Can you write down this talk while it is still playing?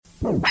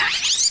a big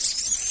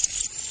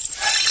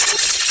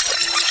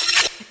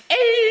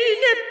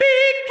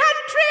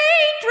country,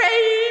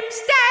 dreams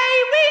stay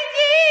with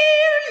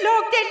you.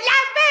 Look at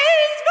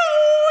lover's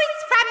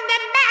voice from the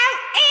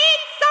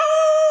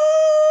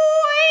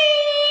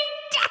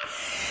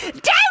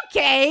mountainside.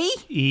 Doki!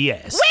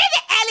 Yes. Where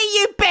the hell have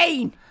you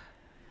been?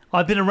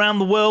 I've been around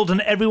the world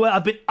and everywhere.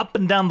 I've been up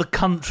and down the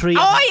country.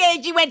 I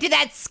heard you went to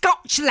that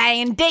Scotch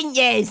land, didn't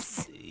you?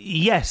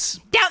 Yes.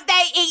 Don't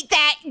they eat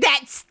that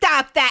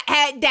stuff, that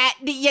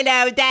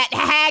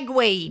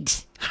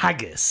hagweed?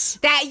 Haggis.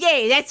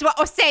 That's what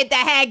I said, the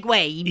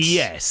hagweed.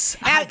 Yes.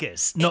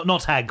 Haggis, not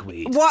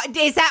hagweed. What,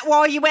 is that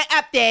why you went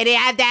up there to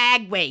have the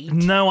hagweed?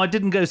 No, I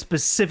didn't go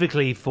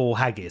specifically for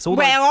haggis.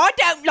 Well, I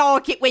don't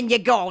like it when you're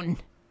gone.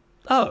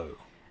 Oh.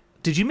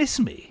 Did you miss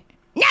me?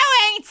 No,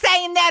 I ain't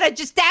saying that, I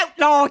just don't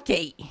like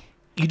it.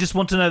 You just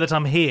want to know that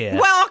I'm here?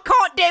 Well, I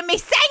can't do me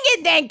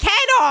singing then, can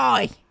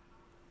I?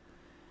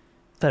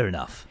 Fair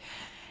enough.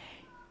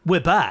 We're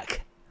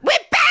back. We're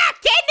back,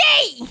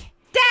 Eddie!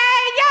 Stay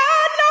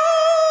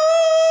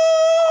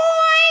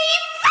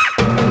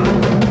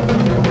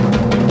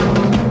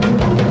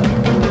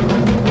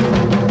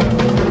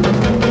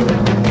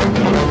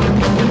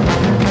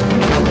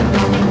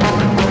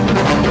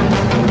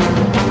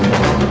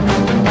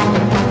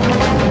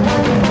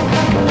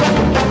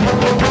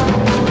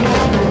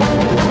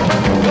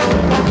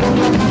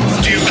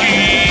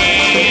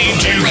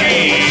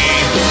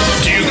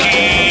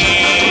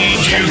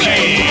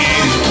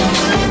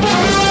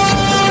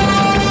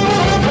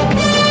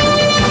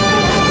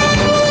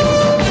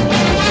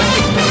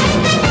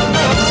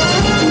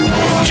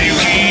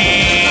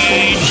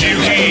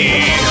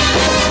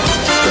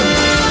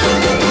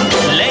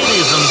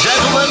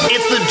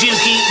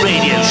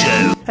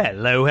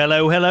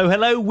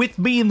Hello. With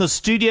me in the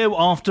studio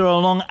after a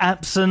long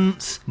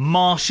absence,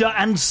 Marsha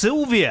and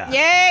Sylvia.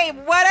 Yay,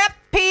 what up,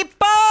 people?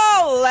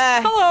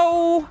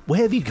 Hello.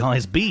 Where have you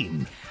guys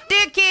been?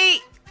 Dookie,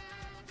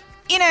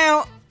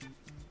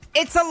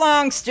 it's a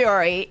long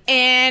story,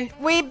 and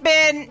we've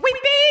been around the world,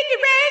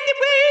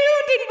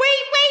 and we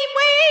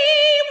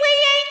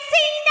ain't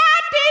seen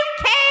our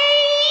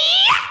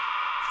Dookie.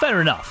 Fair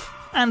enough.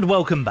 And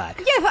welcome back.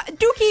 Yeah,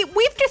 Dookie,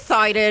 we've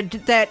decided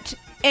that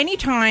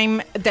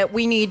anytime that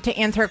we need to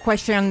answer a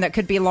question that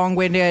could be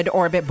long-winded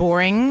or a bit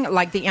boring,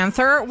 like the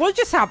answer, we'll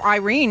just have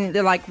Irene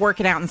work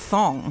it out in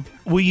song.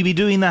 Will you be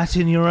doing that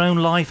in your own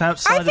life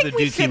outside of the Dookie Radio show? I think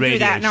we should do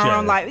that in our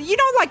own life. You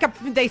know,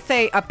 they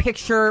say a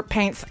picture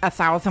paints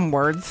 1,000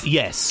 words?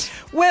 Yes.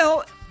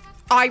 Well,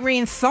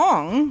 Irene's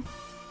song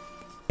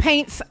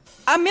paints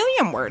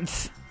 1,000,000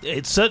 words.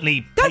 It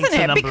certainly doesn't paints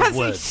a it? number Because of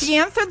words. she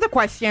answered the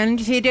question,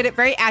 she did it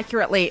very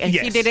accurately, and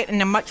Yes. she did it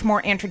in a much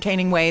more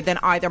entertaining way than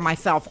either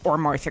myself or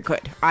Martha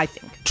could, I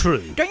think.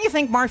 True. Don't you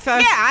think, Martha?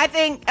 Yeah,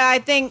 I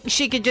think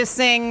she could just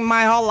sing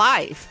my whole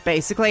life,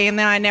 basically, and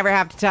then I never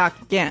have to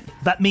talk again.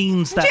 That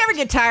means that... Did you ever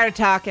get tired of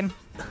talking?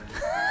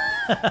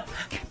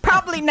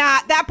 Probably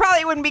not. That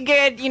probably wouldn't be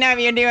good, if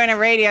you're doing a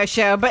radio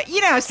show. But,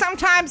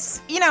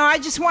 sometimes, I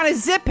just want to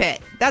zip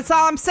it. That's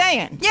all I'm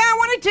saying. Yeah, I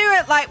want to do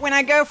it when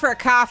I go for a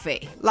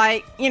coffee.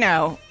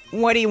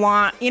 What do you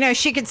want?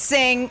 She could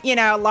sing,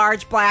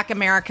 large black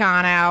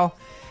Americano.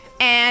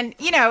 And,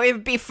 it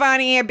would be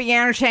funny, it'd be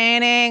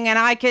entertaining, and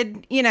I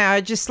could,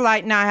 just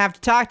not have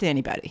to talk to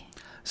anybody.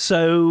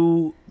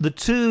 So the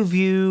two of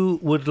you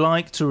would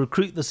like to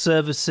recruit the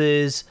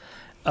services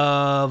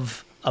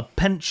of a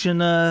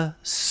pensioner,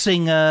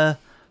 singer,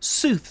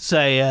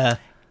 soothsayer.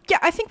 Yeah,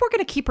 I think we're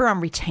going to keep her on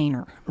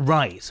retainer.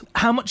 Right.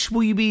 How much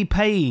will you be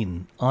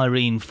paying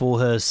Irene for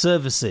her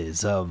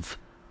services of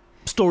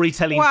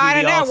storytelling through the art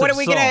of song? Well, I don't know. What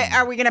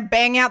are we gonna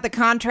bang out the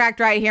contract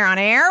right here on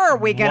air? Or are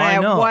we gonna Why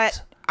not?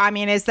 what? I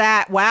mean,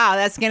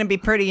 that's gonna be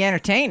pretty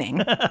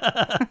entertaining.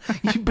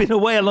 You've been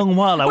away a long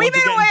while. We've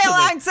been away a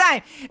long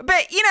time.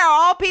 But,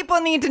 all people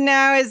need to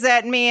know is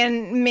that me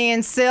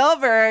and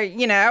Silver,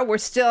 we're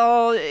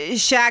still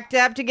shacked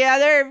up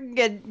together,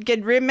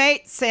 good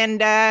roommates,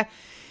 and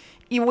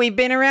we've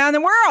been around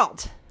the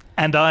world.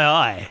 And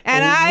I.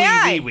 And Or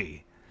I.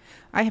 We.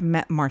 I have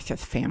met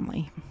Martha's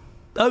family.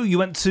 Oh, you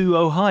went to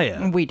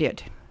Ohio? We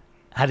did.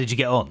 How did you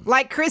get on?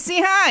 Like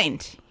Chrissy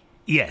Hind.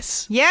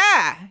 Yes.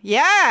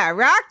 Yeah,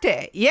 rocked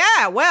it.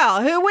 Yeah,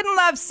 well, who wouldn't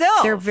love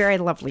Sylv? They're very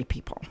lovely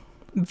people.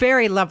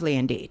 Very lovely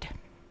indeed.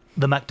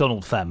 The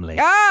MacDonald family.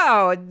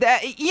 Oh,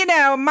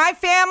 my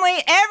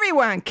family,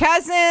 everyone,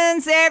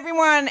 cousins,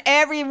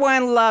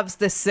 everyone loves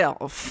the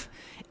Sylv.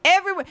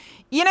 Everyone,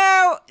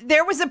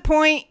 there was a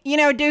point,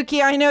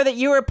 Dookie, I know that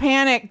you were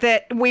panicked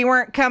that we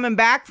weren't coming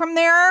back from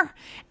there.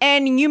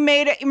 And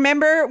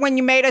remember when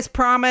you made us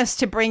promise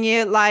to bring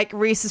you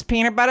Reese's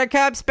peanut butter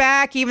cups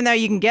back, even though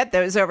you can get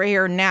those over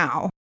here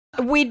now.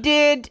 We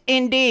did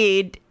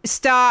indeed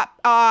stop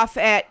off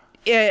at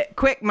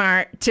Quick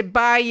Mart to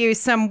buy you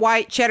some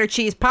white cheddar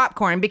cheese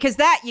popcorn, because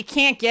that you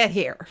can't get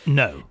here.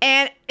 No.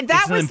 And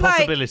that It's an was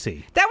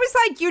impossibility. that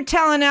was you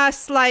telling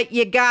us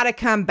you gotta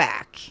come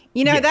back.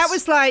 Yes. That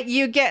was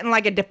you getting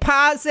a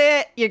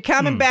deposit, you're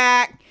coming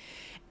back.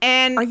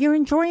 And Are you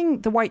enjoying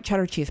the white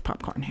cheddar cheese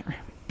popcorn here?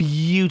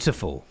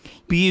 beautiful.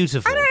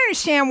 Beautiful. I don't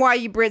understand why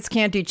you Brits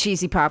can't do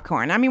cheesy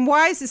popcorn. I mean,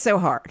 why is it so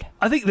hard?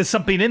 I think there's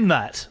something in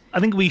that. I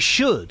think we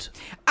should.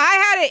 I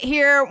had it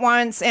here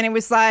once, and it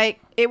was like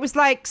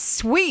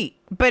sweet,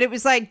 but it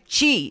was like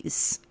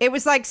cheese. It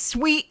was like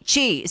sweet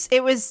cheese.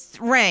 It was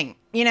ring.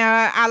 You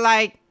know, I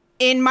like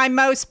in my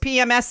most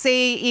PMSC,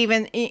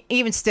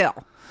 even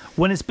still.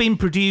 When it's been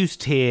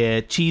produced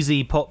here,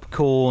 cheesy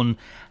popcorn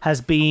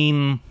has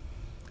been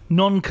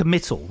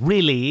non-committal.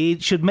 Really,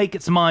 it should make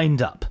its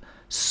mind up.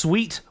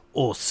 Sweet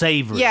or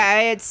savory.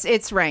 Yeah,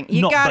 it's rank.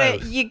 You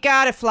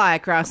gotta fly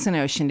across an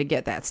ocean to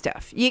get that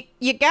stuff.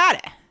 You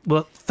gotta.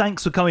 Well,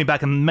 thanks for coming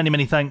back, and many,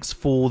 many thanks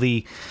for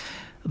the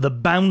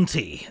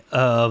bounty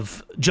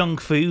of junk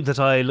food that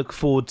I look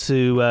forward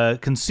to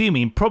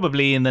consuming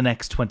probably in the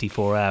next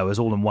 24 hours,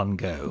 all in one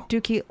go.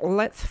 Dookie,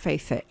 let's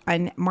face it,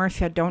 and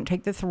Marcia, don't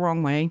take this the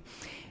wrong way.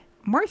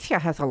 Marcia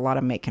has a lot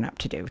of making up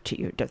to do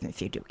to you, doesn't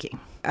she, Dookie?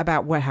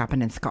 About what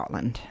happened in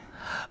Scotland.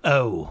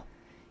 Oh.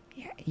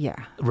 Yeah.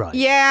 Right.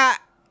 Yeah.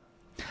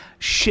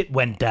 Shit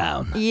went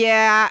down.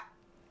 Yeah.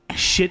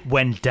 Shit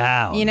went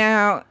down. You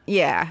know,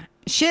 yeah.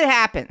 Shit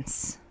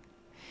happens.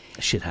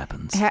 Shit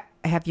happens.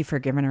 Have you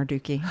forgiven her,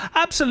 Dookie?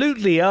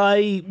 Absolutely.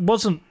 I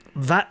wasn't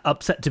that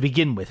upset to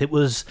begin with. It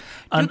was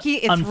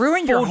Dookie, it's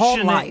ruined your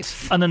whole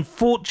life. An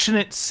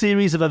unfortunate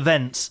series of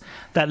events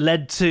that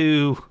led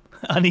to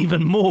an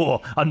even more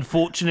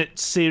unfortunate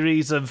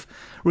series of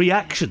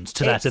reactions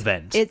to that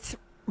event. It's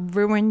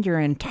ruined your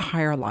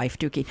entire life,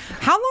 Dookie.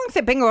 How long has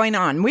it been going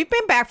on? We've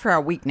been back for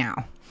a week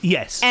now.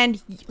 Yes.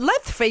 And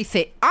let's face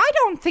it, I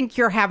don't think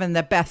you're having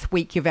the best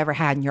week you've ever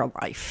had in your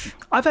life.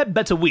 I've had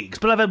better weeks,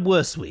 but I've had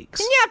worse weeks.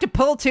 Didn't you have to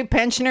pull two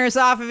pensioners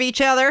off of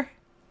each other?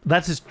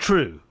 That is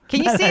true.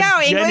 Can you see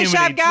how English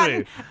I've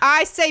gotten? True.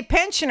 I say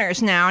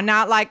pensioners now,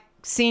 not like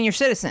senior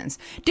citizens.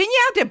 Didn't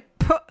you have to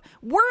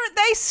weren't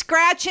they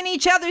scratching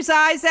each other's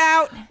eyes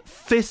out?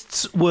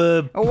 Fists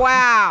were...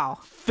 Wow.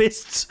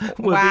 Fists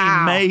were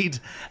being made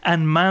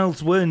and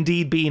mouths were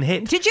indeed being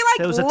hit. Did you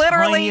There was a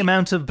literally... tiny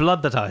amount of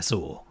blood that I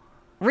saw.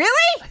 Really?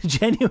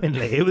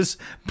 Genuinely, it was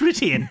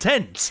pretty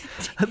intense.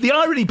 The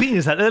irony being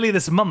is that earlier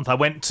this month I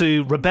went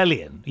to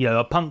Rebellion,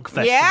 a punk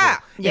festival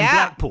in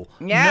Blackpool.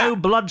 Yeah. No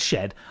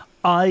bloodshed.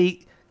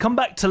 I come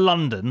back to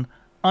London.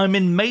 I'm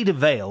in Maida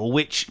Vale,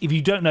 which, if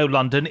you don't know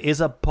London,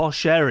 is a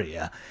posh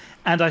area.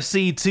 And I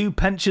see two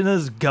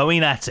pensioners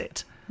going at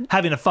it.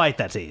 Having a fight,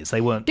 that is.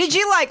 They weren't... Did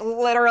you,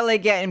 literally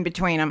get in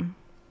between them?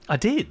 I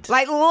did.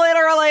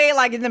 Literally,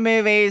 like in the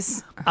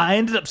movies. I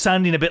ended up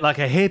sounding a bit like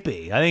a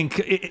hippie. I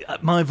think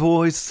my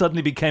voice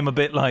suddenly became a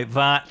bit like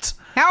that.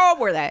 How old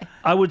were they?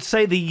 I would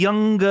say the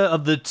younger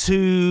of the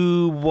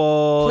two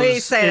was...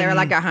 Please say they were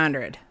like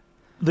 100.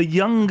 The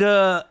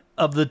younger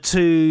of the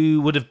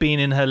two would have been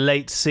in her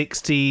late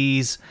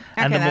 60s,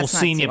 and the more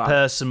senior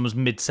person was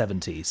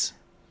mid-70s.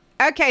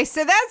 Okay,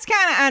 so that's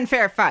kind of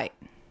unfair fight.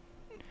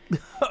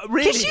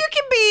 Really? Because you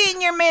can be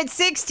in your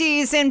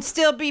mid-60s and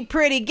still be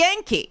pretty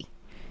genki.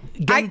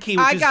 Genki,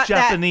 which is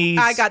Japanese.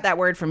 I got that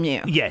word from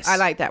you. Yes. I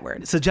like that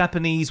word. It's a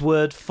Japanese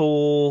word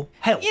for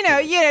health.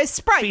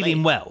 Sprightly.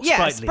 Feeling well.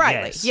 Yeah,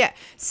 sprightly. Yes. Yeah.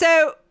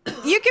 So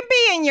you can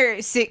be in your...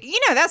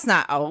 that's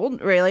not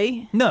old,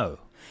 really. No.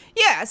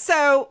 Yeah,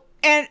 so...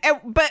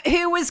 But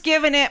who was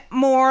giving it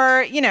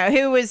more...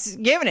 who was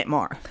giving it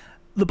more?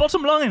 The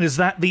bottom line is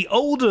that the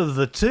older of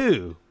the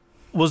two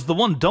was the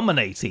one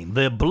dominating.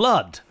 The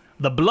blood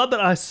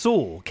that I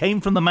saw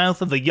came from the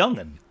mouth of the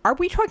young'un. Are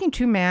we talking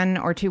two men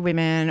or two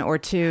women or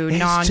two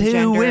non-gendered?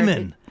 Two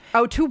women.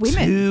 Oh, two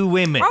women. Two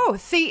women. Oh,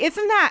 see,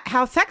 isn't that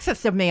how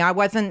sexist of me? I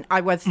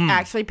was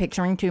actually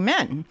picturing two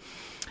men.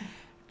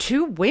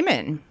 Two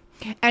women.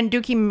 And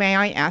Dookie, may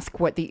I ask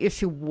what the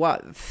issue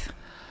was?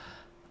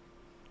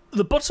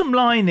 The bottom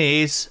line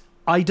is,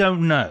 I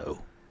don't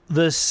know.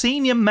 The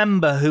senior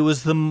member who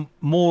was the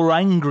more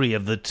angry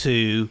of the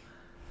two,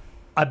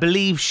 I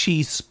believe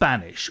she's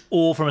Spanish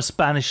or from a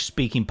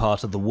Spanish-speaking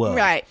part of the world.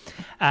 Right.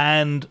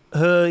 And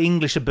her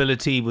English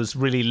ability was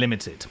really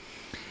limited.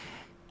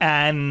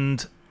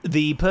 And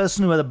the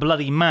person who had a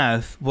bloody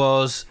mouth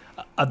was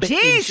a bit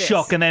in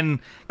shock and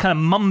then kind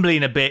of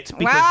mumbling a bit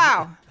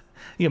because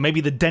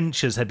maybe the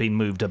dentures had been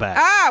moved about.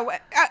 Oh,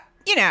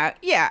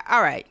 yeah,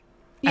 all right.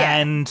 Yeah.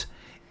 And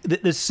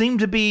there seemed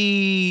to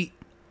be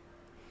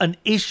an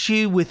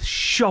issue with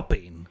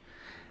shopping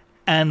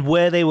and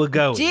where they were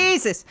going.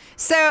 Jesus.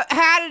 So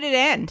how did it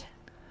end?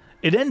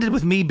 It ended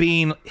with me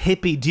being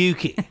hippie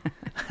dookie.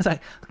 I was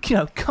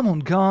like, come on,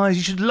 guys,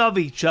 you should love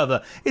each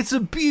other. It's a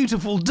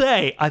beautiful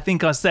day. I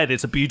think I said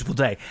it's a beautiful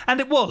day. And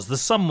it was. The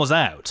sun was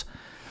out.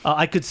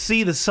 I could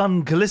see the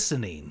sun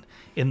glistening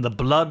in the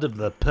blood of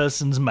the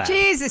person's mouth.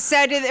 Jesus.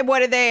 So did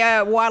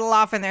they waddle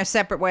off in their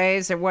separate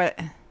ways or what?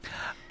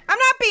 I'm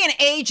not being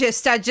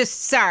ageist. I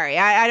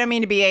don't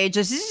mean to be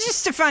ageist. It's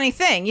just a funny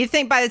thing. You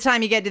think by the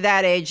time you get to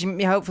that age,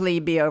 hopefully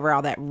you'd be over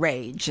all that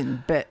rage,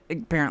 but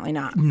apparently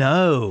not.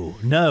 No.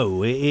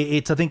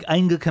 I think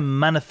anger can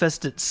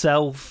manifest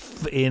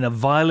itself in a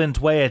violent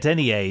way at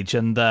any age,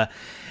 and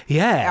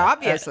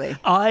obviously.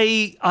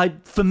 I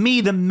for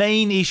me, the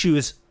main issue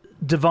is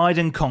divide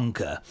and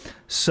conquer.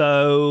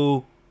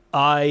 So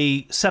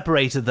I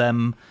separated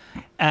them,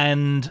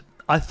 and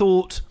I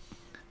thought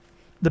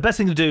the best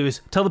thing to do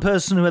is tell the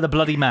person who had the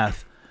bloody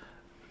mouth,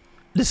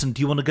 listen,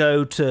 do you want to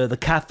go to the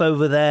cafe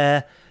over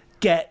there,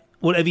 get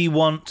whatever you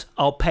want,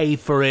 I'll pay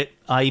for it.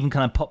 I even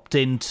kind of popped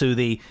into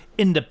the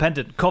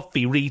independent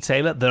coffee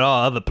retailer. There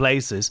are other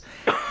places.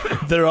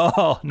 There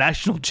are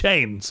national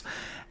chains.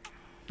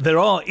 There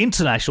are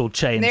international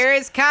chains. There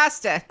is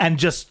Costa. And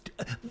just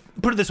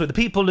put it this way, the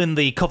people in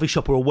the coffee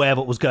shop were aware of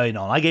what was going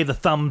on. I gave the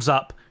thumbs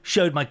up,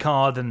 showed my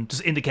card, and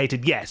just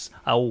indicated, yes,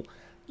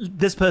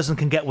 this person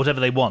can get whatever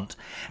they want.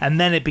 And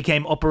then it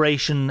became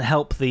Operation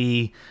Help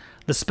the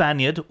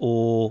Spaniard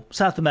or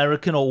South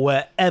American or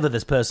wherever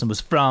this person was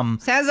from.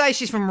 Sounds like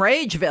she's from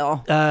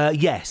Rageville.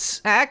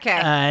 Yes. Okay.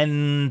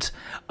 And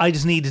I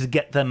just needed to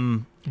get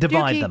them,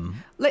 divide Dookie,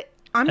 them.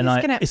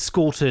 I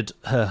Escorted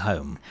her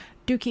home.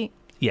 Dookie.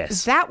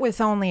 Yes. That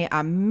was only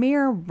a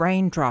mere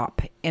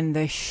raindrop in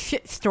the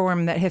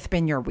shitstorm that has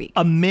been your week.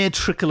 A mere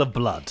trickle of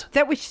blood.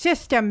 That was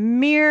just a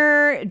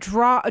mere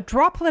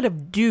droplet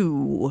of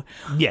dew.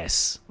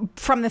 Yes.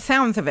 From the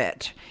sounds of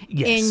it.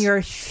 Yes. In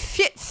your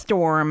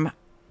shitstorm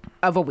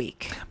of a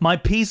week. My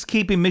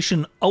peacekeeping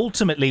mission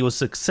ultimately was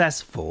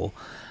successful,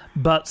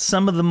 but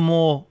some of the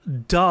more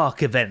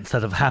dark events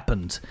that have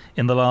happened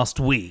in the last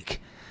week,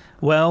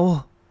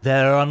 well,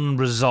 they're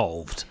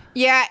unresolved.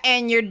 Yeah,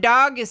 and your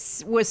dog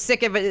was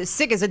sick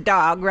as a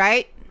dog,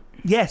 right?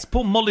 Yes,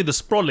 poor Molly the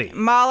Sprolly.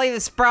 Molly the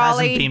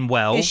Sprawly. Hasn't been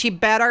well. Is she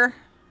better?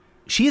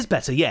 She is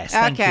better, yes.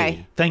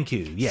 Okay. Thank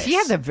you, yes. She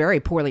has a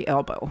very poorly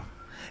elbow.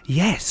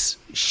 Yes.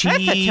 That's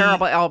a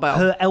terrible elbow.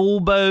 Her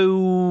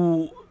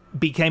elbow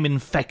became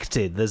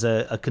infected. There's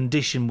a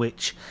condition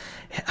which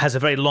has a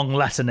very long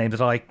Latin name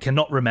that I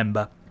cannot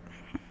remember.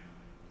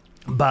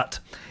 But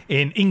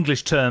in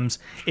English terms,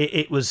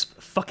 it was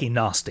fucking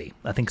nasty.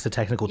 I think it's the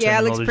technical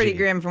terminology. Yeah, it looks pretty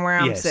grim from where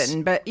I'm Yes.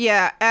 sitting. But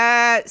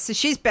yeah, so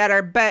she's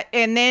better.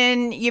 And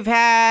then you've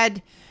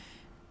had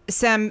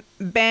some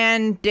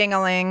band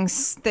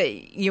dinglings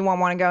that you won't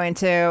want to go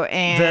into.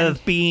 And There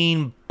have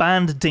been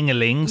band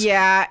dinglings.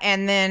 yeah,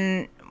 and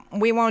then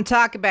we won't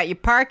talk about your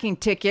parking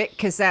ticket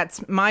because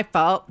that's my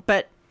fault.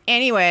 But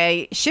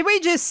anyway, should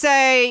we just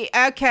say,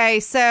 okay,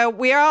 so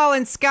we're all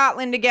in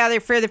Scotland together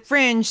for the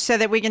Fringe so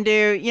that we can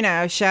do,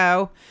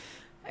 show,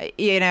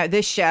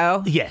 this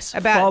show. Yes.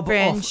 About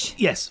Fringe.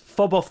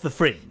 Fob Off The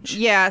Fringe.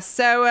 Yeah,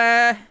 so,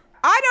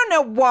 I don't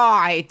know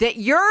why that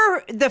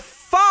you're the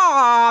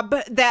fob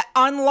that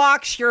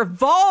unlocks your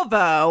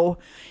Volvo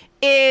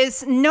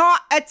is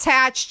not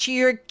attached to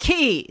your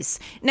keys.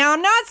 Now,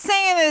 I'm not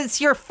saying that it's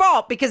your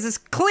fault because it's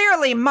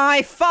clearly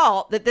my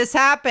fault that this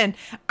happened.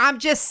 I'm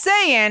just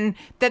saying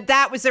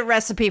that was a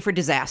recipe for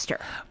disaster.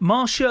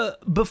 Marsha,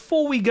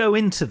 before we go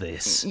into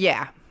this,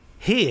 Yeah.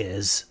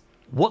 here's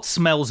what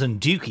smells in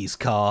Dukie's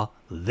car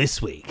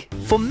this week.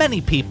 For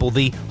many people,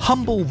 the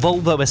humble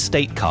Volvo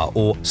estate car,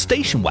 or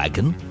station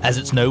wagon, as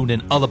it's known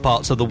in other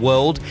parts of the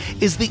world,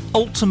 is the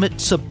ultimate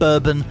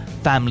suburban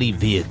family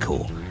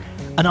vehicle.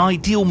 An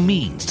ideal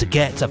means to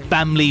get a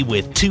family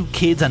with 2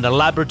 kids and a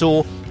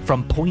Labrador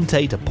from point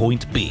A to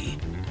point B.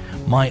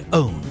 My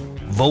own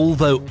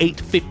Volvo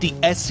 850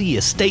 SE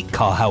estate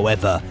car,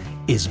 however,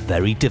 is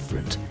very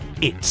different.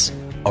 It's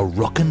a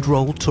rock and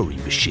roll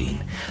touring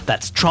machine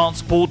that's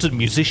transported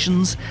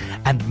musicians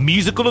and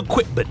musical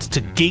equipment to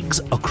gigs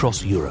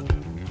across Europe.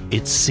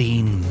 It's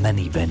seen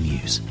many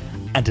venues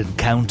and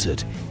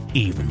encountered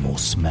even more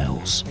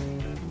smells.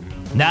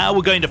 Now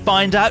we're going to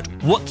find out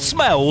what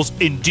smells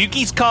in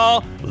Dukie's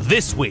car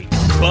this week.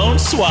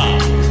 Bonsoir.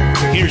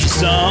 Here's a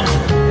song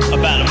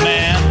about a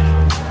man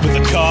with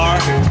a car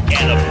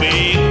and a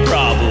big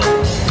problem.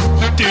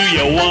 Do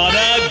you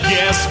wanna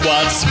guess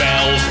what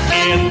smells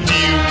in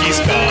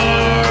Dukie's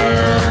car?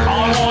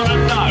 I wanna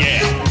know.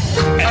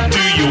 Yeah. And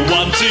do you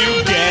want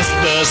to guess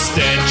the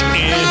stench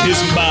in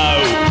his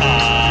mouth?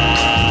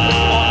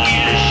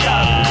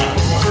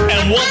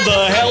 And what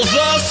the hell's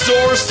the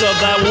source of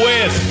that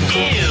whiff?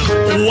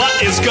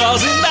 What is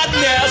causing that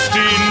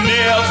nasty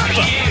sniff?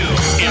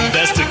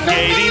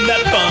 Investigating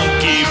that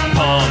funky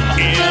punk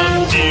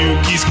in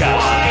Dukie's car.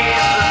 Yeah.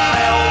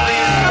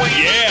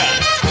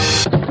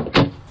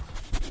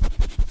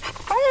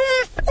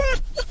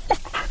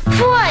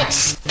 Boy, it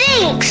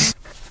stinks!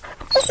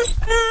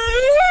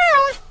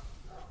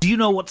 Do you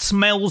know what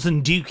smells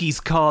in Dukie's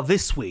car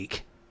this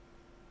week?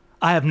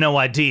 I have no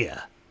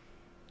idea.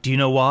 Do you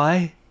know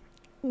why?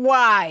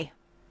 Why?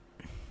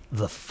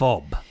 The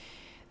fob.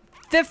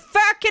 The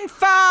fucking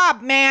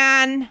fob,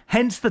 man.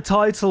 Hence the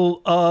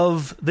title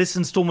of this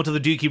installment of the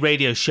Dookie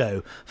Radio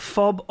Show.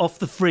 Fob Off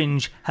The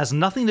Fringe has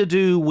nothing to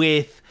do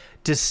with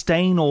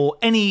disdain or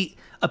any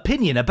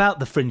opinion about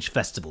the Fringe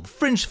Festival. The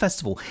Fringe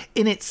Festival,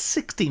 in its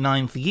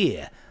 69th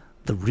year,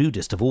 the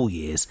rudest of all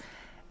years,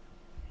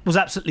 was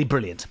absolutely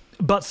brilliant.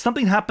 But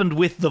something happened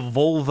with the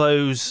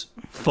Volvo's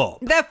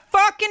fob. The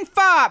fucking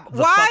fob.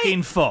 The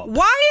fucking fob.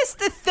 Why is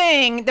the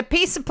thing, the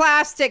piece of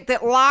plastic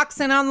that locks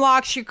and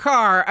unlocks your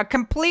car, a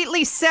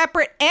completely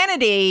separate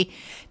entity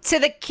to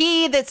the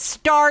key that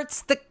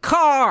starts the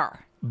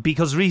car?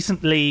 because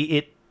recently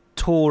it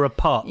tore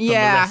apart from the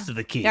rest of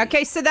the key.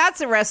 Okay, so that's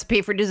a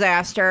recipe for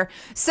disaster.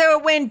 So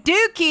when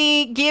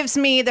Dookie gives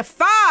me the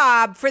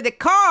fob for the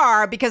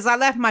car because I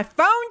left my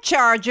phone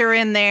charger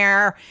in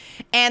there,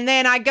 and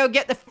then I go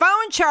get the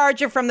phone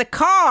charger from the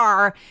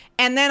car,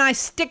 and then I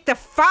stick the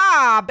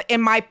fob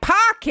in my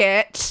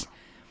pocket,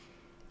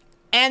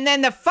 and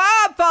then the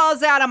fob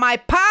falls out of my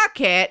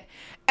pocket,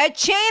 a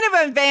chain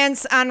of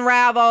events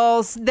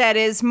unravels that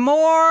is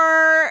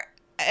more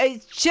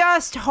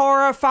just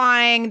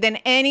horrifying than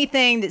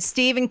anything that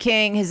Stephen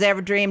King has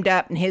ever dreamed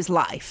up in his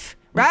life,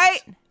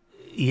 right?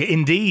 Yeah,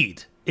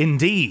 indeed.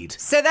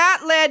 So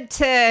that led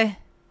to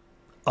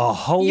a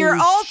whole your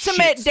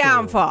ultimate shitstorm.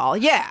 downfall.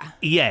 Yeah.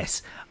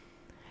 Yes.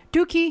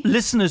 Dookie,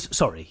 Listeners,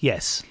 sorry,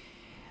 yes.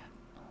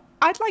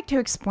 I'd like to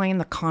explain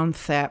the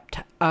concept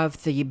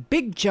of the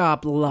big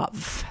job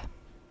love.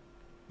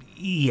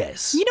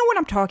 Yes. You know what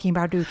I'm talking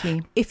about,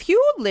 Dookie? If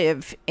you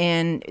live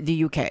in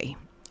the UK,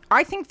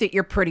 I think that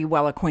you're pretty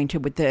well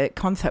acquainted with the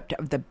concept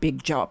of the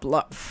big job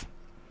love.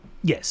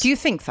 Yes. Do you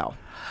think so?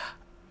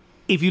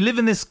 If you live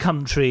in this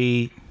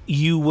country,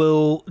 you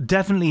will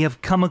definitely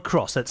have come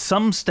across at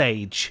some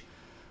stage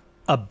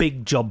a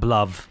big job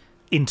love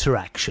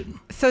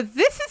interaction. So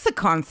this is the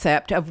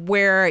concept of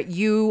where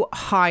you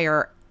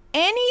hire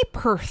any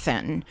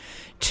person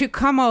to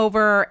come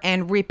over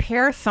and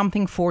repair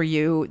something for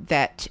you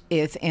that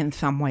is in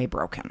some way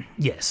broken.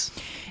 Yes.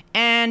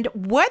 And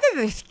whether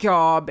this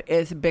job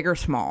is big or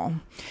small,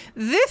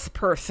 this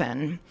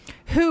person,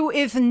 who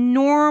is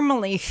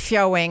normally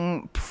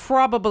showing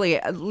probably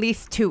at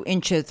least 2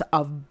 inches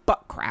of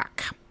butt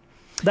crack,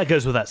 That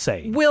goes without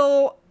saying.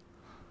 will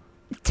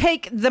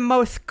take the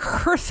most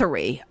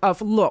cursory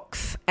of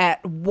looks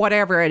at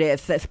whatever it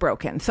is that's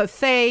broken. So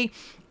say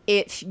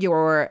it's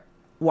your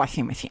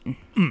washing machine.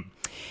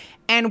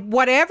 And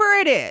whatever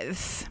it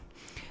is,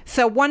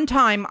 so one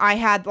time I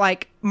had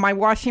my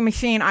washing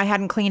machine, I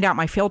hadn't cleaned out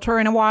my filter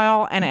in a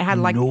while, and it had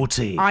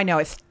Naughty. I know,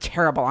 it's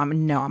terrible.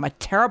 I'm a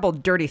terrible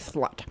dirty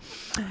slut.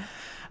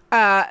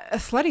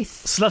 Slutty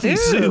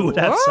Sue would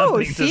have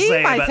something to she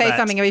say might about say that.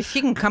 something. I mean, she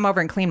can come over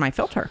and clean my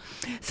filter.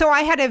 So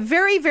I had a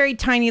very, very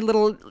tiny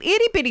little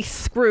itty bitty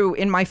screw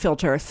in my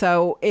filter,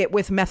 so it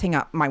was messing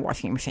up my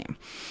washing machine.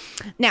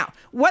 Now,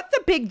 what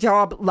the big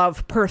job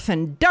love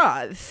person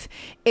does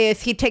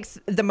is he takes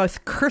the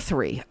most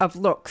cursory of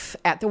looks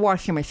at the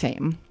washing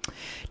machine,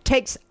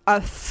 takes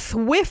a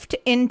swift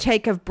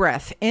intake of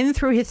breath in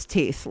through his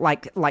teeth,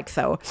 like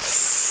so,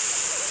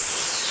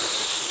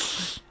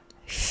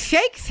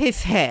 shakes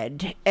his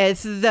head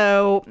as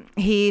though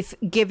he's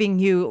giving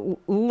you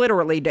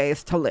literally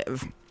days to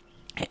live,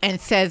 and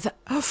says,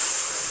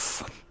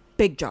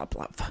 big job,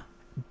 love.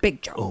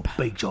 Big job. Oh,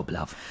 big job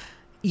love.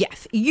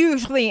 Yes,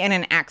 usually in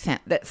an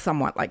accent that's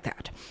somewhat like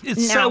that. It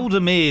Now-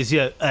 seldom is,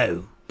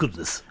 oh,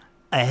 goodness.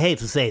 I hate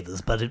to say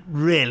this, but it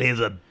really is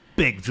a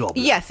big job.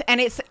 Yes, and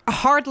it's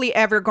hardly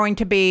ever going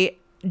to be,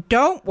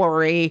 don't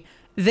worry,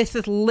 this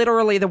is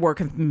literally the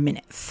work of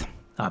minutes.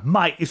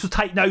 Mate, this will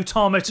take no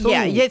time at all.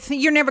 Yeah,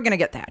 you're never going to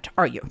get that,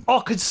 are you? I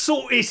could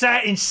sort this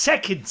out in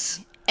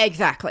seconds.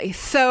 Exactly.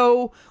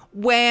 So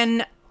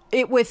when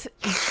it was...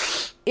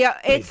 Yeah,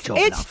 it's job,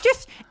 love.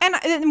 just, and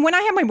when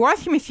I had my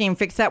washing machine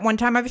fixed that one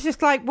time, I was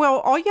just like, well,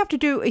 all you have to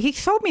do, he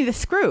sold me the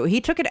screw.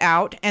 He took it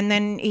out, and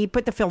then he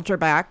put the filter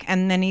back,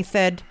 and then he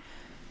said,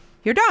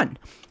 you're done.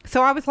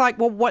 So I was like,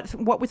 well,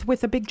 what was with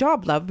the big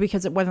job, love?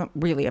 Because it wasn't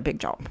really a big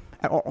job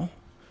at all.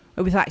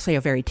 It was actually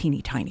a very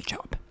teeny tiny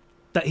job,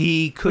 That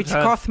he could which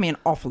have... cost me an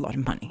awful lot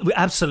of money.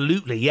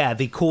 Absolutely, yeah.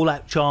 The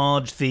call-out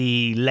charge,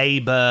 the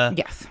labour...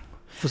 Yes.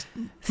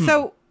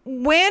 So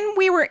when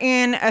we were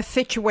in a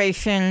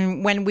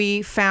situation when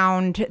we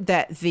found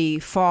that the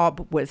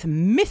fob was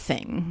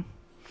missing,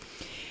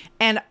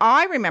 and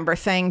I remember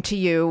saying to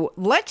you,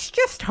 let's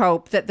just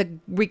hope that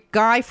the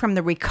guy from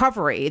the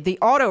recovery, the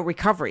auto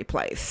recovery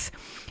place,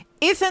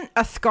 isn't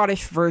a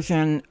Scottish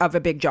version of a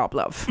big job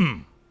love.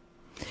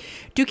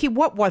 Dookie,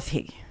 what was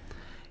he?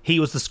 He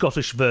was the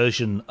Scottish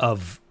version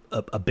of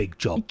a big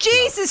job.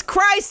 Jesus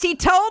Christ, he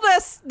told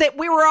us that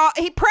we were all,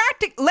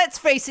 let's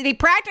face it, he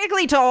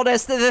practically told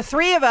us that the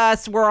three of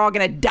us were all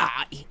going to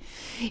die.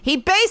 He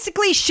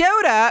basically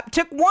showed up,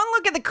 took one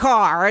look at the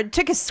car,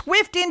 took a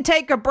swift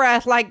intake of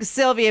breath like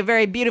Sylvia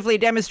very beautifully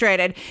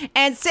demonstrated,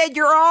 and said,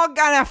 you're all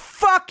going to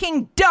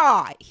fucking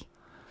die.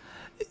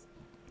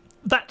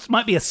 That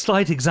might be a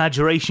slight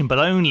exaggeration, but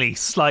only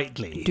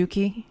slightly.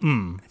 Dookie,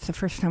 it's the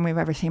first time we've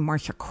ever seen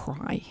Marcia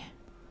cry.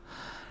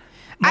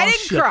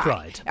 Marcia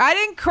cried. I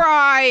didn't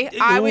cry.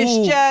 I was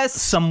Ooh, just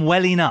some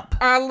welling up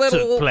a little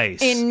took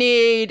place. in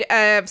need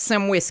of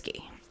some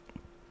whiskey.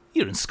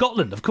 You're in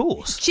Scotland, of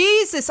course.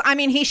 Jesus, I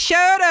mean, he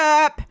showed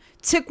up,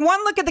 took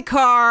one look at the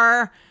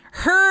car,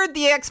 heard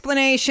the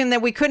explanation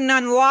that we couldn't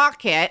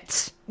unlock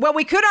it. Well,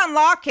 we could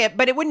unlock it,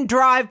 but it wouldn't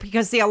drive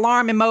because the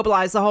alarm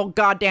immobilized the whole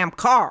goddamn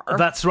car.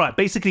 That's right.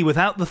 Basically,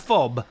 without the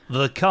fob,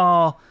 the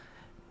car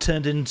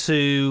turned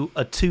into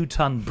a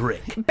 2-ton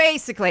brick.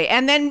 Basically,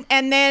 and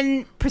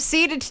then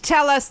proceeded to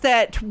tell us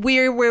that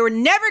we were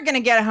never going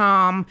to get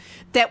home,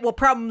 that we'll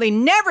probably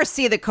never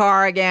see the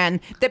car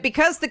again, that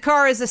because the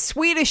car is a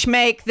Swedish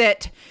make,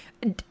 that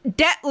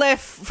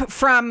Detlef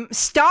from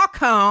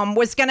Stockholm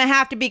was going to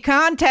have to be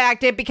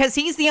contacted because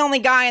he's the only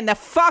guy in the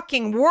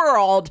fucking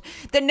world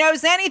that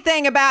knows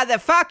anything about the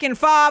fucking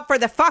fob for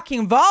the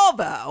fucking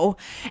Volvo,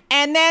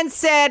 and then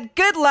said,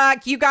 good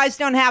luck, you guys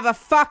don't have a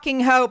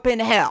fucking hope in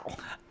hell.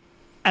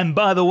 And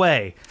by the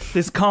way,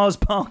 this car's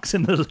parked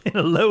in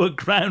a lower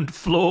ground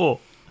floor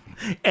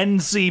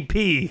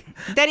NCP.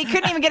 That he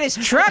couldn't even get his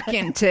truck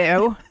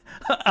into.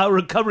 Our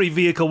recovery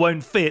vehicle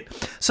won't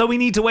fit, so we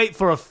need to wait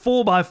for a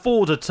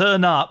 4x4 to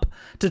turn up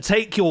to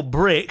take your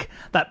brick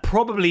that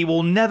probably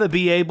will never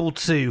be able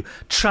to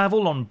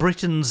travel on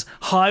Britain's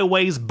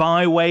highways,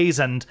 byways,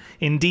 and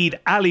indeed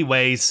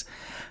alleyways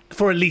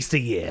for at least a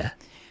year.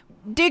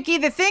 Dookie,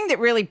 the thing that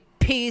really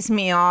pees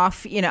me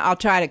off, I'll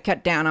try to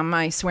cut down on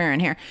my swearing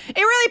here. It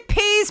really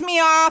pees me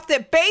off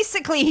that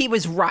basically he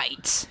was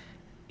right.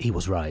 He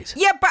was right.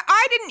 Yeah, but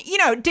I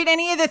didn't, did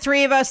any of the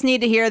three of us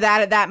need to hear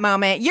that at that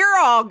moment? You're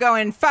all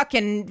going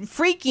fucking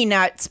freaky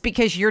nuts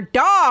because your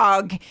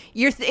dog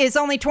is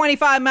only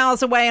 25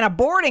 miles away in a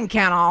boarding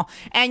kennel,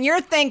 and you're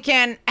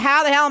thinking,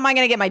 how the hell am I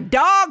going to get my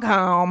dog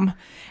home?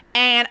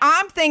 And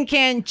I'm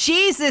thinking,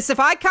 Jesus, if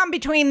I come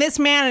between this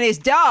man and his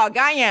dog,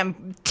 I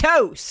am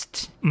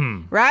toast.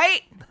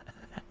 Right?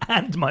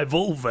 And my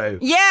Volvo.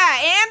 Yeah,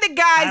 and the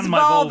guy's and my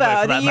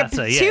Volvo, for that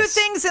matter, two yes.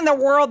 things in the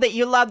world that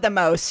you love the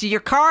most, your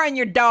car and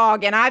your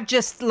dog, and I've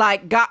just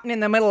gotten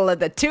in the middle of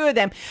the two of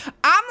them.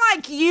 I'm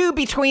like you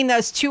between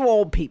those two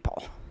old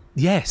people.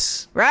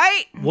 Yes.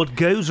 Right? What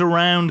goes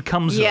around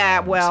comes around. Yeah,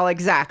 well,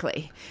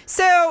 exactly.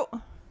 So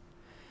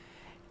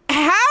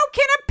how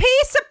can a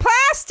piece of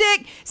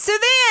plastic, so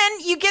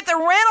then you get the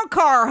rental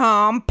car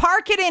home,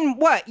 park it in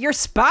what, your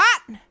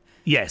spot?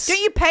 Yes. Do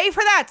you pay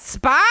for that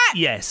spot?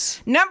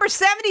 Yes. Number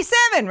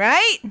 77,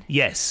 right?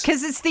 Yes.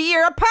 Because it's the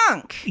year of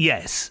punk.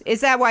 Yes.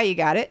 Is that why you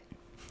got it?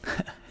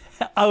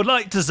 I would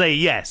like to say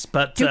yes,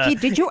 but... Dookie,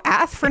 did you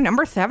ask for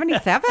number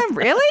 77?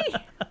 Really?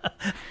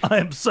 I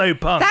am so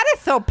punk. That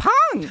is so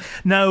punk.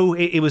 No,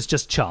 it was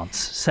just chance.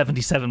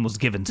 77 was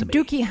given to me.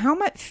 Dookie,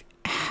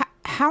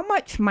 how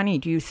much money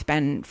do you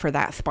spend for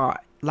that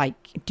spot?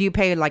 Do you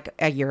pay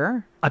a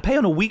year? I pay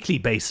on a weekly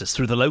basis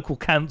through the local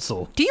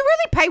council. Do you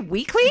really pay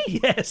weekly?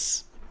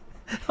 Yes.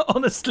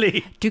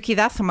 Honestly. Dookie,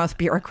 that's the most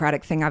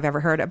bureaucratic thing I've ever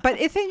heard of. But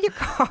isn't your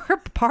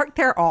car parked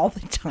there all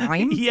the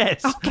time?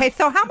 Yes. Okay,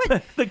 so how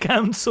much? The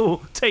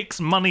council takes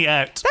money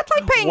out That's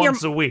like paying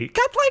once a week.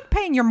 That's like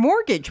paying your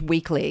mortgage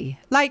weekly.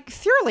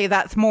 Surely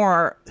that's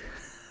more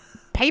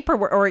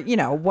paperwork, or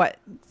what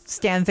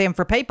stands in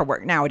for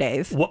paperwork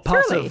nowadays. What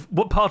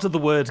part of the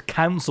word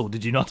council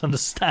did you not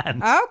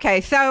understand?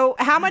 Okay, so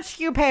how much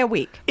do you pay a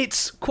week?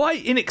 It's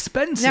quite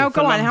inexpensive. No,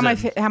 for go on.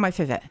 London. How much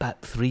is it?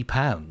 About £3.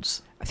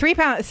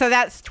 £3. So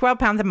that's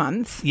 £12 a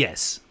month.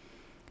 Yes.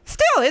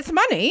 Still, it's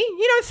money.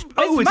 It's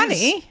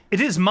money.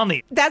 It is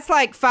money. That's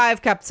like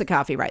 5 cups of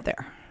coffee right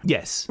there.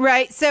 Yes.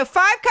 Right. So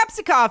 5 cups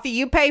of coffee,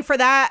 you pay for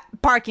that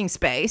parking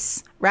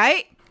space,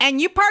 right?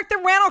 And you park the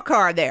rental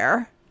car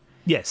there.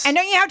 Yes. And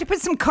don't you have to put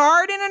some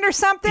card in it or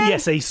something?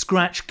 Yes, a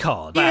scratch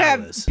card. You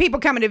have people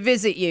coming to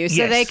visit you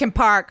so they can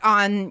park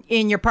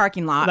in your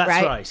parking lot, right?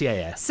 That's right.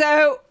 Yeah.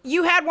 So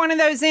you had one of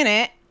those in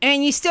it,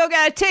 and you still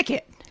got a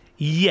ticket.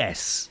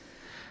 Yes.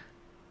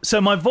 So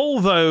my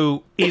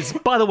Volvo is,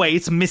 by the way,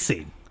 it's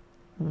missing.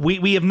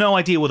 We have no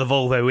idea what the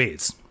Volvo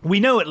is. We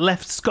know it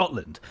left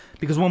Scotland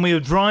because when we were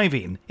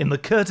driving in the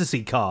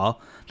courtesy car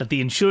that the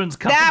insurance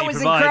company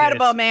provided... That was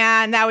incredible,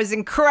 man. That was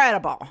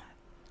incredible.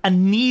 A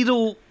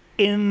needle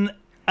in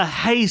a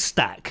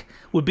haystack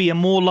would be a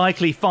more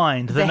likely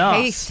find than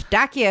us. The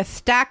haystackiest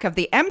stack of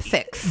the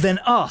M6. Than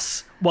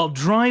us, while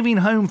driving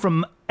home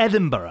from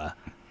Edinburgh,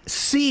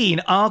 seeing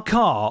our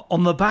car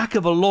on the back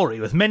of a lorry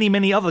with many,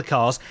 many other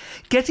cars,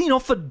 getting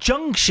off a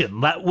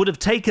junction that would have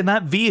taken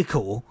that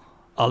vehicle,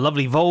 our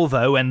lovely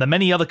Volvo, and the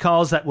many other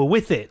cars that were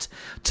with it,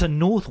 to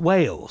North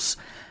Wales.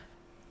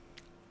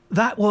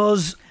 That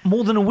was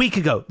more than a week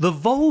ago. The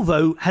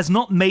Volvo has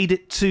not made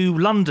it to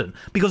London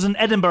because in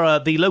Edinburgh,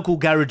 the local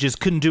garages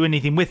couldn't do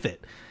anything with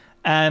it.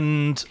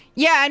 And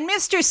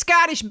Mr.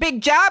 Scottish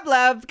Big Job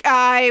Love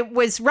guy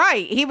was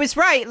right. He was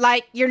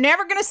right. You're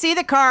never going to see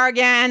the car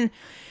again.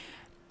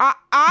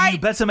 You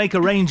better make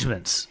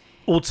arrangements.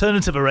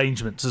 Alternative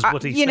arrangements is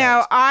what he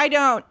said.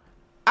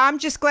 I'm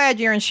just glad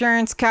your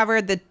insurance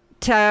covered the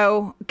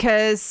tow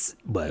because...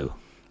 Whoa.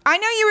 I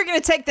know you were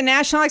going to take the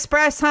National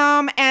Express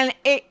home, and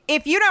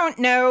if you don't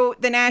know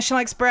the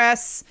National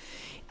Express,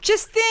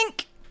 just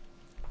think,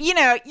 you're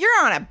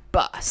on a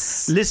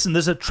bus. Listen,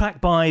 there's a track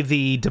by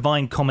the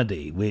Divine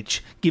Comedy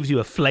which gives you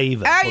a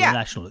flavour for the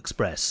National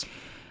Express.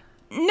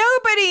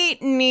 Nobody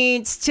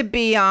needs to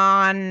be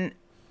on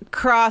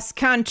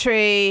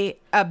cross-country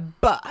a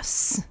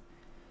bus.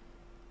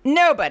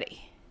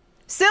 Nobody.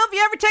 Sylv,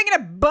 you ever taken a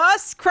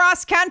bus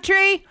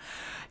cross-country?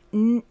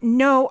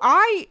 No,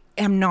 I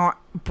am not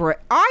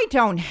I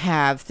don't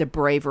have the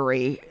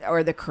bravery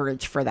or the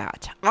courage for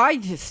that. I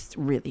just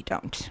really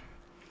don't.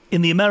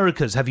 In the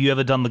Americas, have you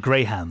ever done the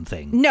Greyhound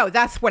thing? No,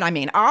 that's what I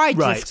mean. I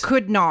Right. just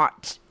could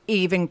not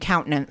even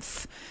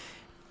countenance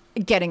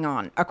getting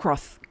on a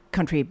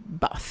cross-country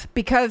bus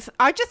because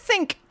I just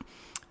think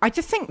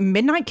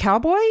Midnight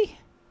Cowboy.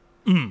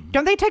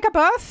 Don't they take a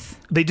bus?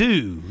 They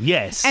do,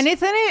 yes. And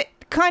isn't it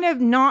kind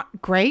of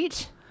not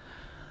great?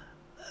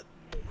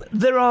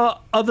 There are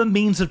other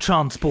means of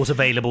transport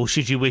available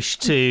should you wish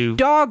to.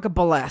 Dog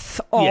bless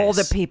all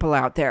Yes. the people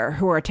out there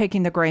who are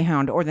taking the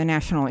Greyhound or the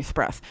National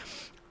Express.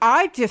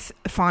 I just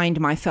find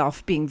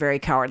myself being very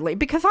cowardly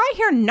because I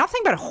hear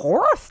nothing but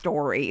horror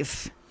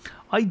stories.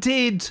 I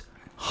did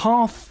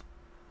half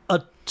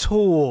a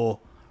tour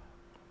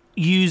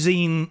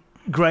using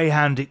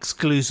Greyhound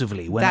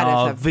exclusively when That is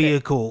our a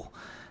vehicle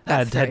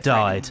That's very had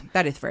died. frightening.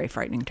 That is very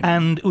frightening to me.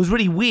 And it was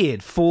really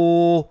weird.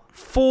 For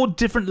 4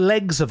 different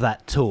legs of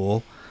that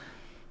tour,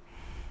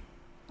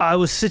 I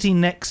was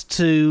sitting next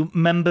to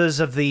members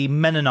of the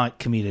Mennonite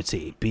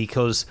community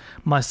because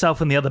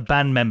myself and the other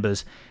band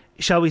members,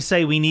 shall we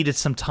say, we needed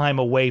some time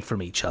away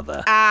from each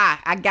other.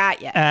 I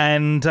got you.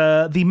 And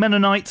the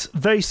Mennonites,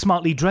 very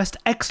smartly dressed,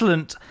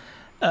 excellent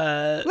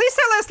At least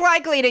they're less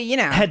likely to,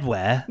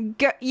 headwear.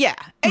 yeah.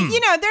 And,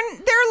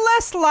 they're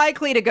less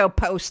likely to go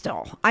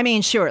postal. I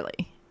mean,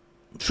 surely.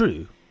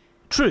 True.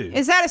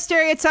 Is that a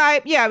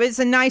stereotype? Yeah, it's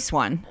a nice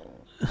one.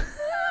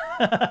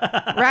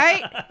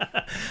 Right?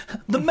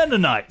 The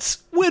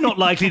Mennonites, we're not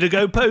likely to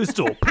go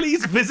postal.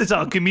 Please visit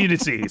our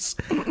communities.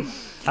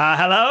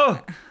 Hello?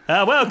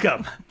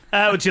 Welcome.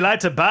 Would you like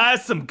to buy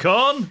some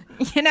corn?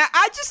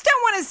 I just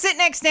don't want to sit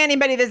next to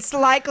anybody that's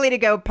likely to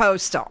go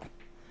postal.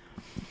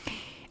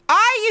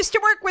 I used to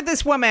work with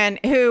this woman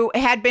who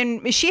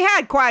she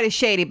had quite a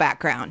shady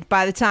background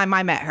by the time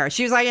I met her.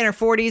 She was like in her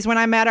 40s when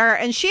I met her,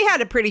 and she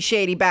had a pretty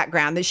shady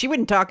background that she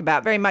wouldn't talk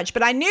about very much,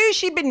 but I knew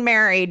she'd been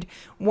married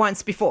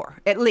once before,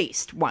 at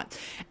least once.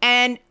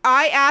 And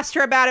I asked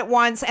her about it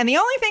once, and the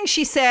only thing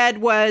she said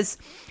was,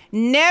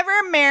 never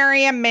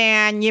marry a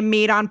man you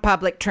meet on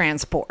public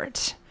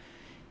transport.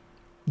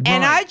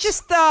 And I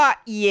just thought,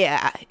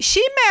 yeah,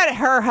 she met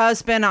her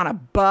husband on a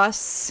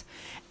bus.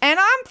 And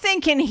I'm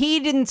thinking he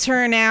didn't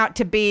turn out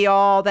to be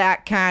all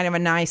that kind of a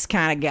nice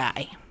kind of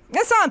guy.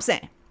 That's all I'm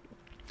saying.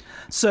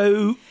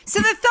 So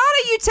the thought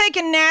of you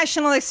taking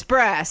National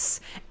Express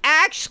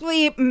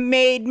actually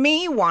made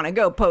me want to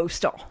go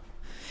postal.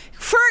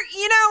 For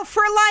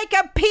like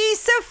a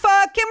piece of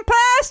fucking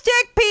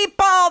plastic,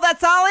 people.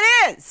 That's all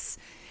it is.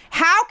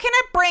 How can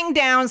it bring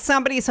down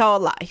somebody's whole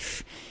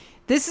life?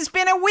 This has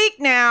been a week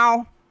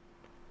now.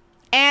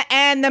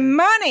 And the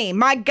money,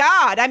 my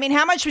God. I mean,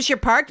 how much was your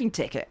parking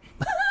ticket?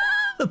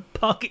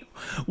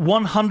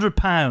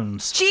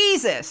 £100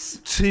 Jesus.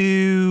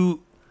 to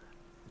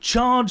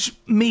charge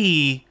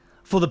me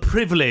for the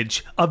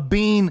privilege of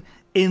being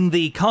in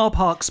the car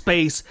park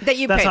space That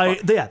you pay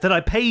for. that I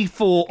pay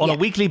for on Yeah. a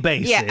weekly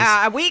basis.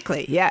 Yeah,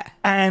 weekly, yeah.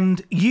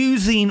 And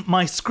using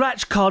my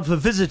scratch card for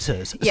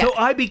visitors. Yeah. So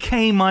I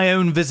became my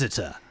own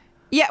visitor.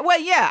 Yeah,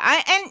 well,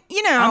 yeah.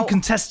 I'm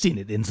contesting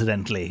it,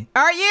 incidentally.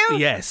 Are you?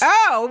 Yes.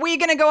 Oh, were you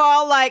going to go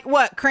all like,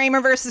 what,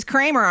 Kramer versus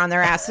Kramer on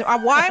their ass?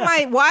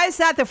 Why is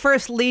that the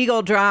first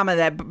legal drama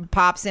that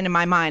pops into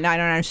my mind? I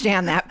don't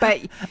understand that, but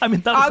I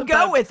mean, I'll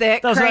go with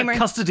it, That was Kramer. about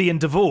custody and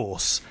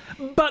divorce.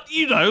 But,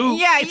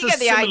 Yeah, it's you a get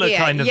the similar idea.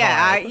 kind of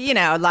yeah,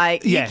 vibe.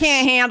 Like, Yes. you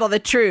can't handle the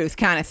truth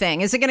kind of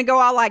thing. Is it going to go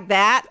all like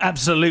that?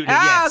 Absolutely, Oh,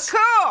 yes.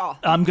 cool.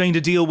 I'm going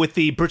to deal with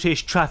the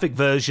British traffic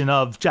version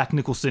of Jack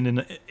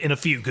Nicholson in A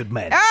Few Good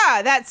Men.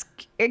 That's...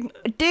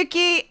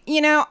 Dookie,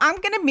 I'm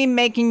going to be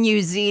making you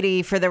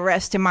ziti for the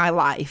rest of my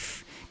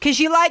life.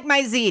 Because you like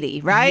my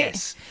ziti, right?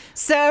 Yes.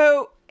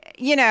 So,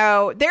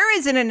 there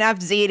isn't enough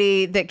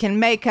ziti that can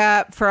make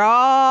up for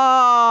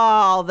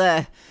all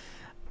the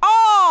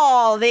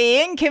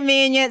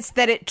inconvenience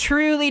that it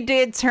truly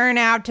did turn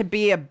out to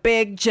be a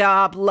big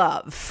job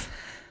love.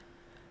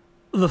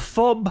 The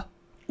fob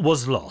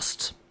was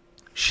lost.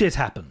 Shit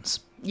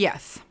happens.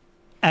 Yes.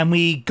 And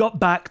we got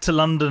back to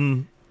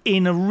London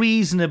in a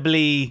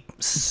reasonably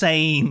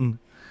sane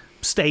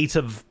state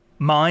of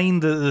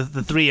mind, the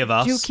 3 of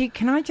us. Dookie,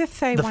 can I just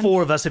say The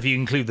 4 of us, if you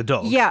include the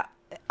dog. Yeah,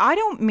 I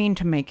don't mean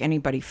to make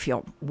anybody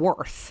feel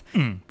worse.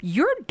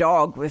 Your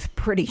dog was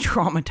pretty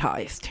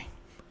traumatized.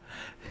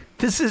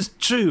 This is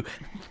true.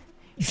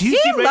 She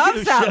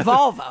loves that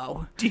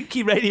Volvo.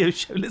 Dookie Radio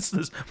Show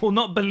listeners will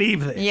not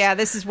believe this. Yeah,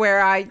 this is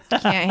where I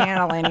can't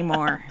handle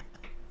anymore.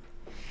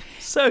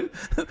 So,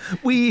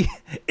 we,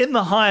 in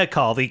the hire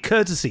car, the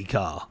courtesy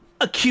car,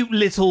 a cute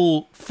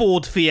little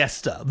Ford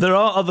Fiesta. There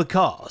are other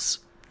cars.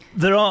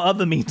 There are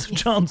other means of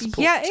transport.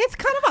 Yeah, it's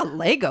kind of a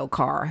Lego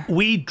car.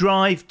 We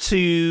drive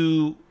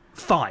to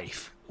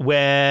Fife,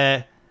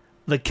 where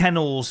the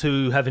kennels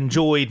who have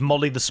enjoyed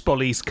Molly the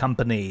Sprolly's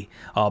company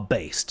are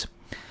based.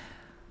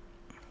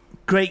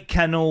 great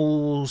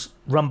kennels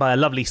run by a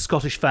lovely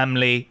Scottish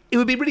family. It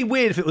would be really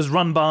weird if it was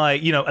run by,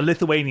 a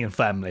Lithuanian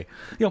family.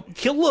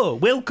 Hello,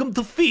 welcome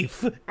to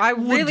Fifth. I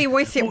really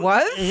wish it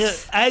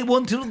was. I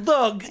want a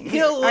dog.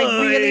 Hello.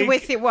 I really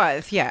wish it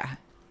was, yeah.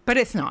 But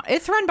it's not.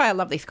 It's run by a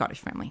lovely Scottish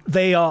family.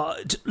 They are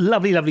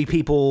lovely, lovely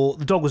people.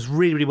 The dog was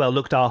really, really well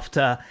looked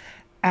after.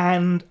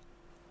 And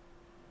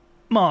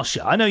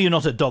Marsha, I know you're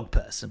not a dog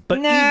person, but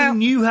even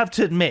you have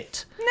to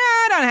admit... No,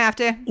 I don't have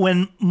to.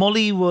 When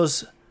Molly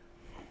was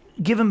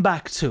given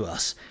back to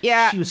us,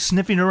 yeah, she was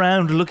sniffing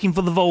around looking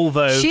for the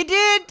Volvo. She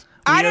did.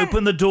 We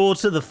opened the door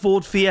to the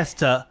Ford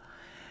Fiesta,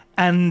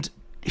 and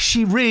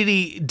she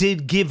really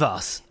did give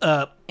us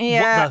what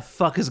the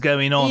fuck is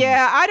going on.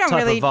 Yeah, I don't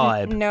type really of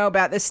vibe. know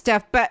about this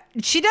stuff, but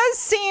she does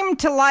seem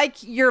to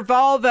like your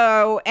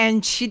Volvo,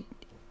 and she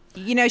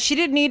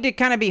didn't need to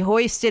kind of be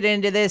hoisted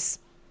into this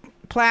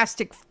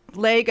plastic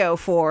Lego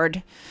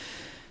Ford.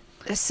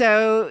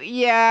 So,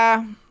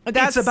 yeah.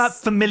 It's about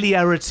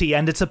familiarity,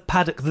 and it's a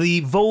paddock.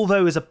 The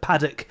Volvo is a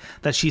paddock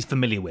that she's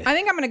familiar with. I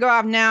think I'm going to go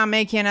off now and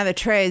make you another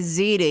tray of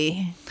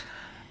ziti.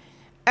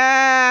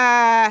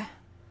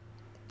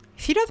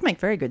 She does make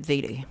very good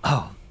ziti.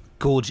 Oh,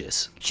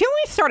 gorgeous. She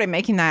only started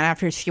making that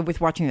after she was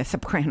watching The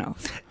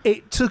Sopranos.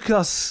 It took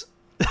us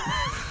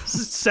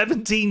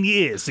 17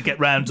 years to get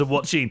round to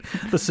watching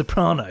The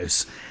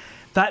Sopranos.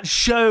 That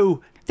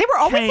show... They were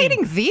always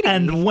eating ziti.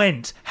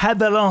 And had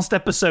their last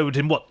episode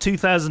in,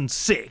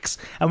 2006,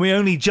 and we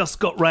only just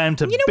got round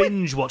to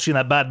binge watching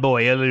that bad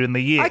boy earlier in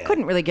the year. I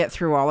couldn't really get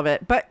through all of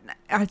it, but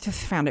I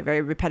just found it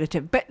very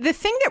repetitive. But the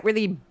thing that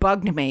really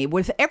bugged me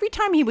was every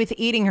time he was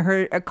eating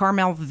her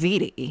Carmel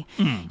ziti,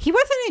 he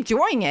wasn't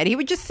enjoying it. He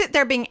would just sit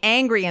there being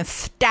angry and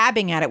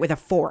stabbing at it with a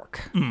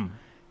fork.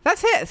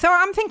 That's it. So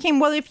I'm thinking,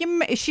 well,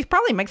 she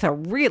probably makes a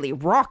really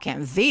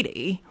rockin'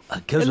 ziti.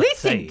 At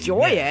least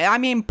enjoy it. I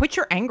mean, put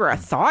your anger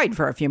aside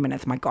for a few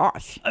minutes. My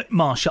gosh.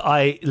 Marsha,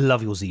 I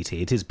love your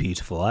ziti. It is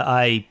beautiful.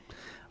 I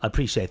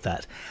appreciate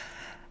that.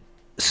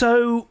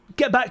 So,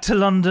 get back to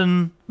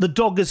London. The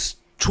dog is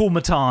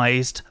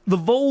traumatised. The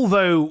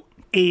Volvo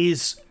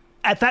is,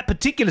 at that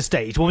particular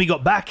stage, when we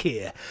got back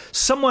here,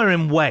 somewhere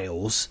in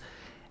Wales,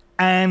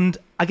 and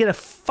I get a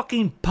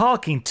fucking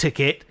parking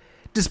ticket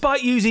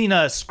despite using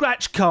a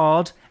scratch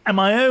card and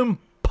my own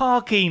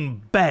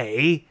parking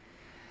bay.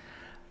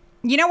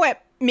 You know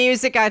what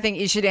music I think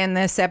you should end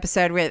this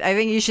episode with? I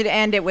think you should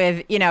end it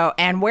with,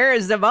 and where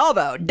is the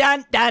Volvo?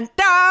 Dun, dun,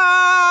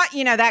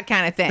 dun! That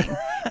kind of thing.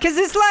 Because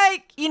it's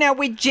like,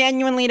 we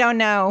genuinely don't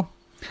know.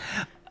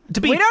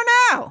 We don't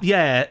know.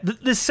 Yeah,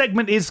 this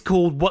segment is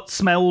called What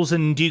Smells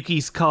in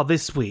Dukey's Car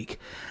This Week.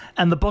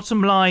 And the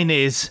bottom line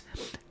is,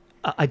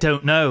 I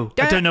don't know.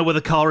 I don't know where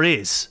the car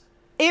is.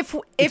 If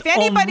it's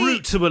anybody... en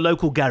route to a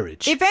local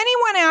garage. If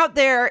anyone out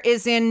there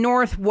is in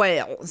North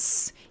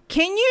Wales...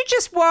 Can you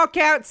just walk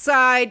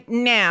outside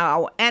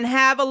now and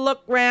have a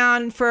look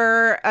around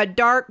for a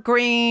dark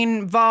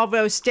green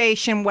Volvo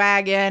station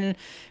wagon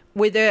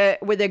with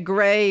a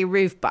gray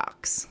roof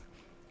box?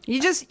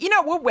 You just,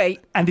 we'll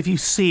wait. And if you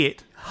see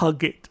it,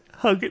 hug it.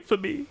 Hug it for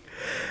me.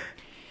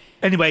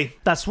 Anyway,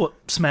 that's what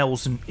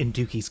smells in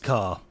Dukey's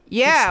car.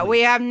 Yeah,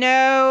 we have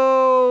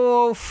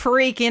no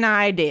freaking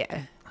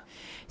idea.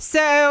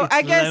 So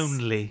I guess...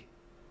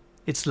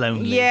 It's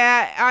lonely.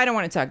 Yeah, I don't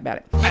want to talk about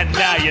it. And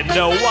now you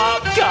know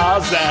what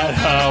cars that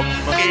hum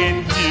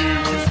in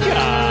Duke's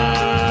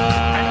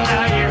car. And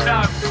now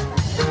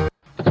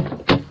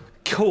you know.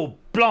 Cool,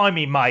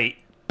 blimey, mate.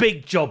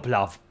 Big job,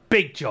 love.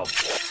 Big job.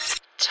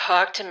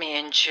 Talk to me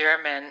in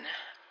German.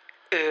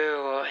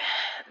 Ooh,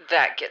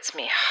 that gets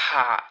me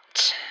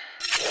hot.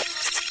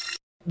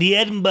 The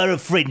Edinburgh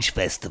Fringe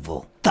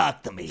Festival.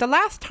 Talk to me. The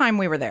last time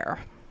we were there,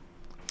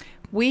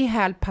 we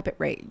had Puppet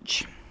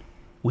Rage.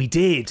 We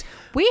did.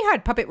 We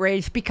had Puppet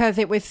Rage because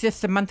it was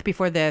just a month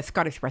before the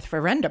Scottish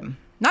referendum.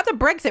 Not the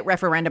Brexit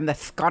referendum, the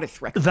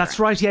Scottish referendum. That's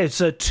right, yeah. It's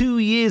 2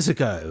 years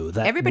ago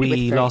that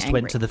we last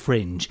went to the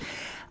Fringe.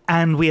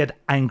 And we had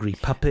angry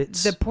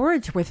puppets. The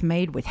porridge was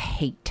made with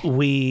hate.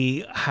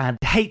 We had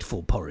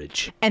hateful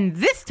porridge. And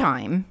this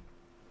time,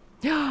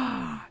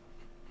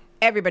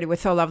 everybody was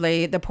so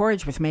lovely. The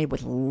porridge was made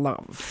with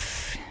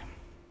love.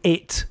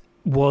 It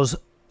was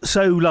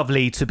so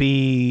lovely to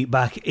be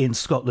back in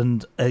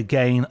Scotland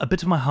again. A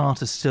bit of my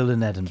heart is still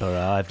in Edinburgh,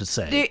 I have to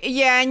say.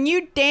 Yeah, and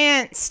you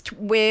danced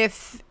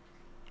with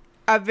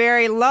a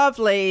very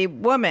lovely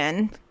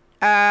woman.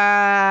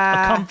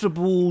 A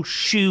comfortable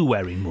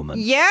shoe-wearing woman.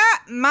 Yeah,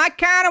 my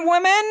kind of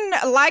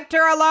woman. Liked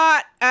her a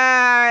lot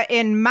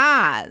in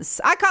Maz.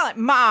 I call it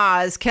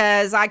Maz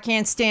because I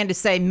can't stand to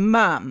say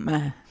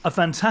mum. A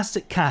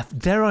fantastic calf,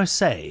 dare I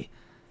say.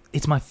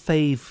 It's my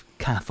fave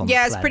calf on the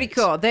planet. Yeah, it's pretty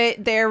cool.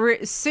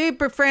 They're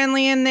super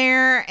friendly in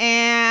there,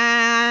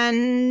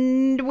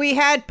 and we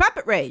had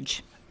Puppet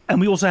Rage. And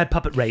we also had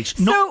Puppet Rage.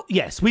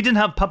 Yes, we didn't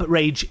have Puppet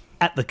Rage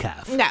at the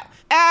calf. No.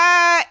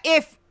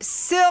 If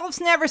Sylv's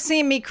never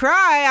seen me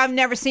cry, I've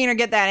never seen her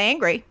get that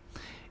angry.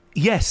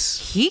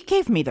 Yes. He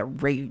gave me the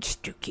rage,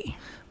 Dookie.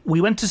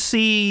 We went to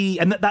see,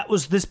 and that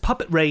was, this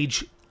Puppet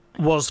Rage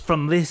was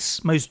from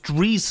this most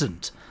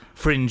recent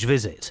Fringe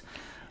visit.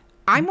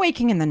 I'm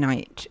waking in the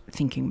night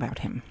thinking about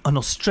him. An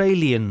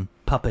Australian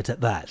puppet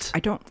at that. I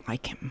don't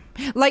like him.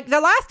 Like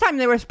the last time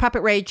there was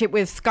puppet rage, it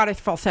was Scottish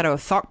falsetto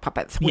sock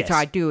puppets, which Yes.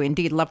 I do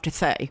indeed love to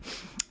say.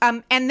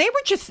 And they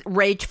were just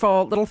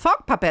rageful little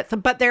sock puppets,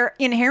 but they're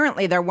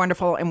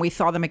wonderful. And we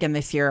saw them again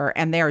this year,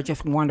 and they are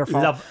just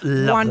wonderful, Love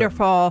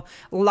wonderful,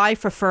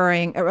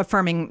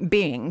 life-affirming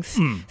beings.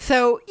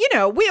 So,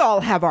 we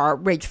all have our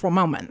rageful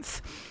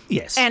moments.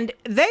 Yes. And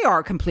they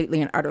are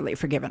completely and utterly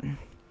forgiven.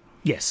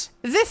 yes.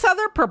 This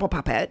other purple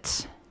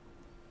puppet,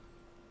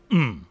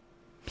 he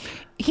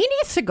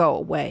needs to go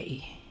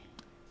away.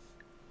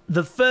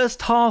 The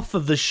first half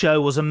of the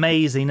show was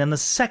amazing, and the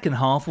second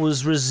half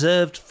was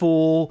reserved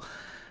for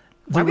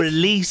the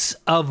release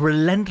of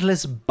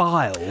relentless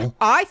bile.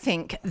 I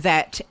think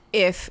that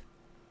if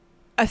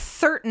a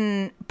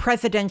certain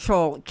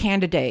presidential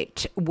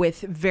candidate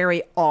with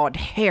very odd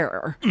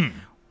hair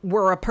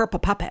were a purple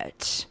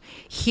puppet,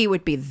 he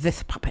would be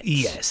this puppet.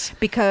 Yes.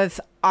 Because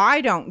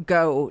I don't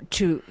go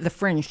to the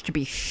Fringe to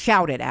be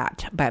shouted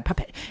at by a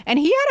puppet. And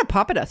he had to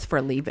puppet us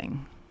for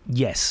leaving.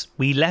 Yes,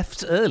 we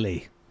left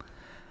early.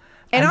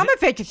 And I'm a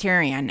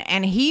vegetarian,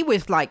 and he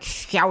was like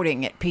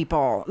shouting at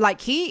people.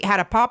 Like he had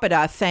a puppet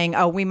us saying,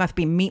 "Oh, we must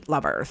be meat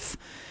lovers."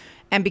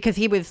 And because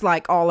he was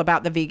like all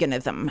about the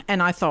veganism.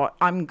 And I thought,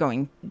 I'm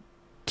going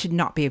to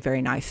not be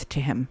very nice to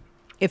him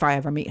if I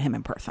ever meet him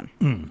in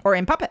person or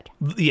in puppet.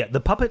 Yeah, the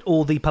puppet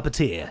or the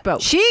puppeteer.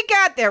 Both. She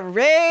got the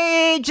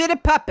rage of the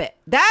puppet.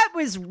 That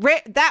was,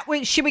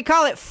 should we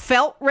call it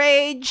felt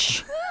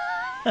rage?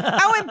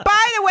 Oh, and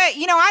by the way,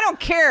 I don't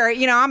care.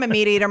 I'm a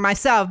meat eater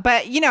myself,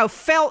 but,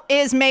 felt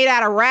is made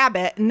out of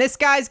rabbit. And this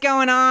guy's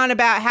going on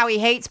about how he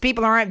hates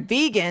people who aren't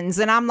vegans.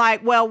 And I'm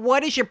like, well,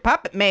 what is your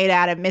puppet made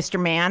out of, Mr.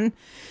 Man?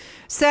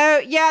 So,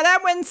 yeah,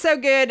 that wasn't so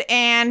good.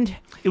 And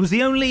It was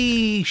the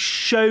only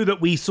show that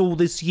we saw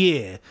this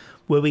year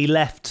where we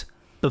left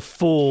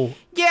before.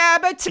 yeah,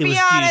 but to It be was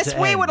due honest,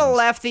 to we would have end.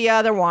 left the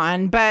other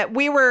one, but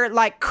we were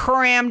like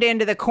crammed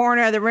into the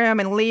corner of the room,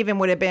 and leaving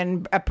would have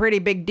been a pretty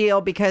big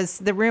deal because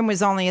the room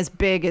was only as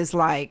big as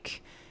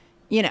like,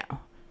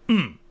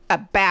 a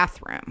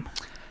bathroom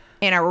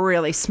in a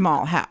really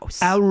small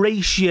house. Our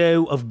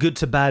ratio of good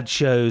to bad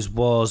shows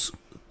was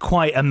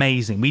quite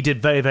amazing. We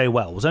did very, very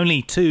well. It was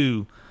only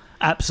 2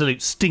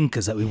 absolute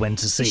stinkers that we went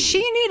to see.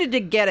 She needed to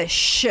get a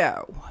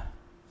show.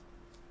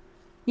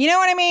 You know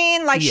what I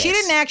mean? Like, she Yes.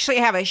 didn't actually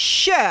have a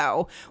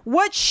show.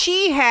 What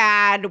she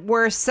had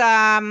were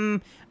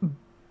some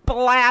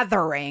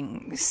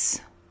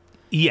blatherings.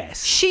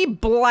 Yes. She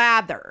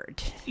blathered.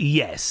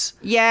 Yes.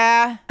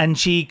 Yeah. And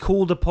she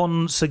called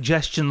upon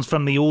suggestions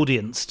from the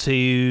audience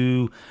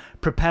to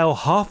propel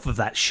half of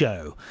that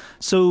show.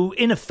 So,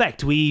 in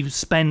effect, we've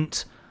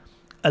spent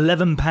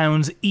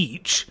 £11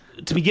 each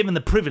to be given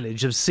the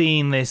privilege of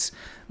seeing this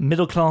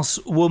middle-class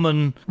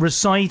woman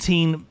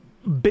reciting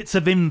bits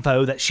of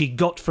info that she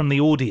got from the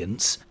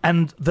audience,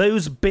 and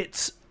those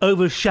bits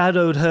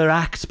overshadowed her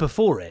act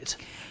before it.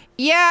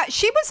 Yeah,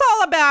 she was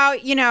all about,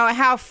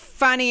 how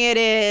funny it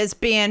is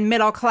being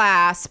middle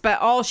class, but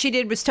all she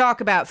did was talk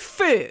about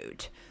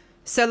food.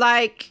 So,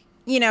 like,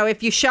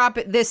 if you shop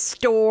at this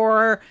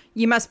store,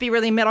 you must be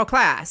really middle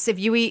class. If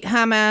you eat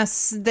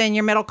hummus, then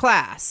you're middle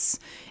class.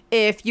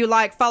 If you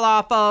like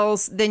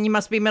falafels, then you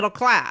must be middle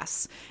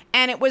class.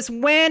 And it was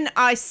when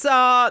I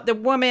saw the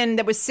woman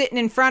that was sitting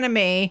in front of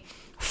me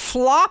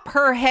flop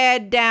her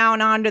head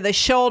down onto the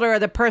shoulder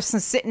of the person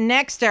sitting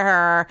next to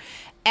her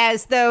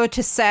as though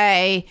to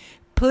say,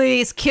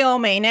 please kill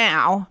me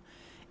now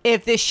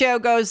if this show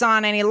goes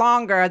on any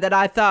longer, that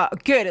I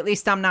thought, good, at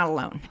least I'm not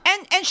alone.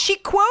 And she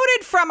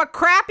quoted from a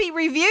crappy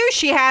review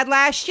she had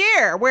last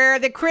year where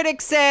the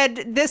critic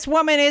said, this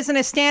woman isn't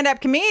a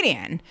stand-up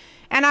comedian.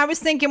 And I was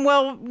thinking,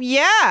 well,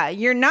 yeah,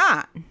 you're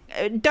not.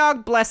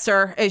 Dog bless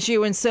her, as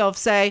you and Sylv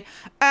say.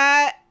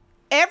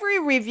 Every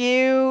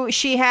review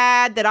she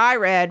had that I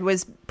read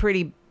was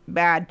pretty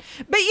bad.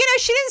 But,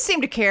 she didn't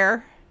seem to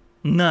care.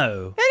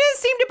 No. It didn't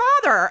seem to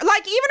bother her.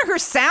 Like, even her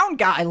sound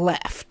guy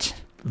left.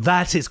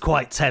 That is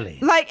quite telling.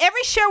 Like,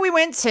 every show we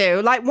went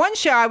to, like one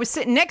show I was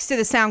sitting next to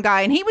the sound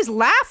guy and he was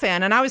laughing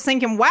and I was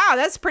thinking, wow,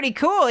 that's pretty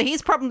cool.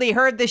 He's probably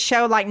heard this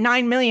show like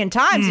 9 million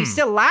times. He's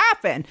still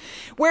laughing.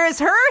 Whereas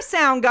her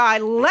sound guy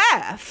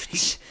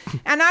left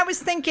and I was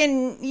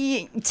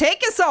thinking,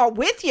 take us all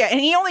with you. And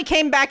he only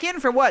came back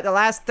in for what, the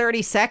last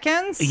 30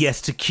 seconds?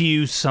 Yes, to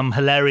cue some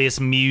hilarious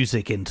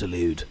music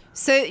interlude.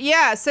 So,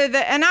 yeah,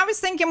 and I was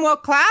thinking, well,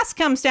 class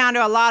comes down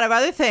to a lot of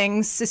other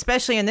things,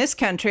 especially in this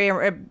country,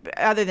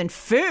 other than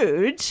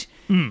food.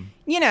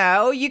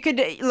 You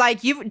could,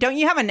 like, don't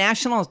you have a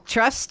National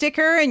Trust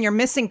sticker in your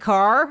missing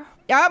car?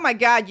 Oh, my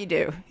God, you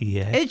do.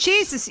 Yeah.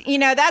 Jesus,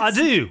 that's... I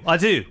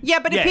do. Yeah,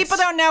 but if Yes. people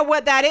don't know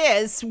what that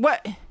is,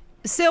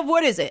 Sylv,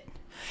 what is it?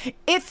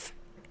 If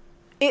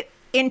it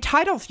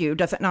entitles you,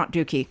 does it not,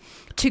 Dookie,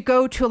 to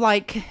go to,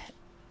 like,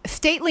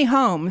 stately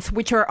homes,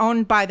 which are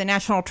owned by the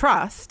National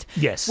Trust,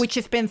 Yes. which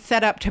has been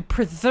set up to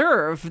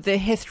preserve the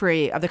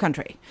history of the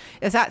country.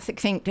 Is that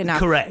succinct enough?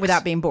 Correct.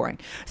 Without being boring.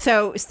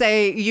 So,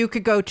 say you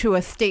could go to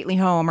a stately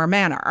home or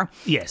manor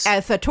Yes.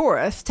 as a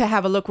tourist to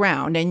have a look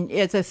around, and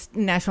as a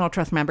National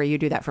Trust member, you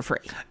do that for free.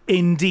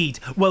 Indeed.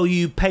 Well,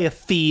 you pay a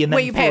fee, and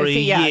then you pay for a a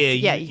fee, yes. year,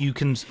 Yeah. you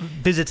can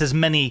visit as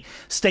many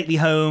stately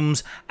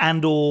homes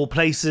and or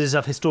places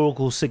of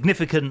historical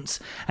significance,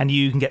 and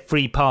you can get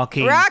free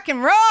parking. Rock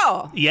and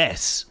roll!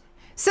 Yes.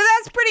 So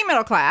that's pretty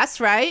middle class,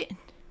 right?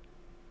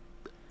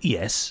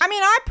 Yes. I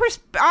mean,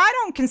 I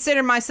don't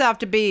consider myself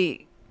to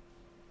be,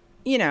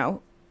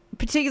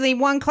 particularly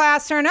one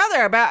class or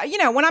another. But,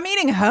 when I'm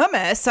eating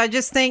hummus, I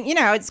just think,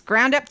 it's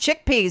ground up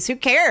chickpeas. Who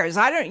cares?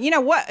 I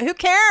don't, what? Who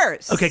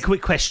cares? Okay,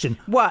 quick question.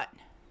 What?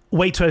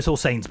 Waitrose or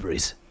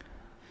Sainsbury's?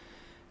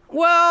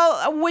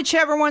 Well,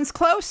 whichever one's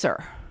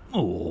closer.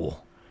 Oh.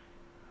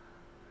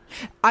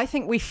 I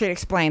think we should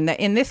explain that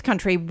in this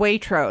country,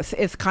 Waitrose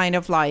is kind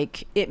of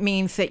like, it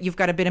means that you've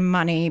got a bit of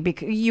money.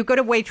 Because you go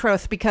to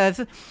Waitrose because,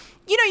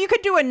 you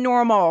could do a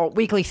normal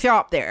weekly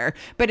shop there,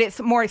 but it's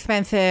more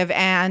expensive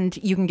and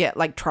you can get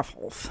like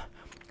truffles.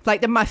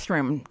 Like the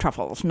mushroom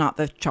truffles, not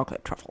the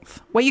chocolate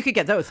truffles. Well, you could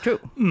get those too.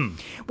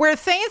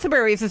 Whereas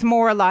Sainsbury's is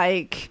more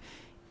like,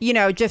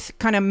 just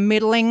kind of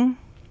middling,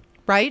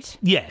 right?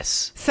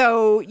 Yes.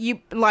 So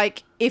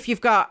if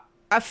you've got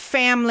a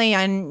family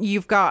and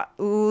you've got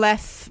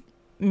less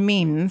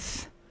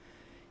means,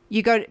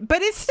 you go,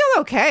 but it's still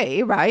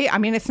okay, right? I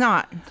mean, it's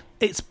not.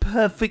 It's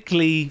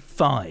perfectly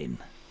fine.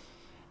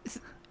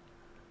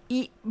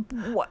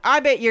 I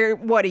bet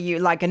what are you,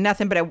 like a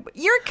nothing but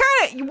you're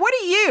kind of, what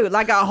are you,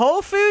 like a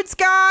Whole Foods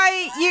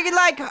guy? You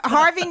like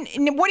Harvey,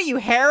 what are you,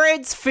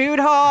 Harrods Food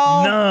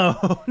Hall?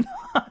 No,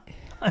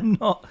 I'm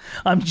not.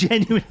 I'm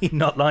genuinely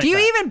not like that. Do you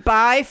even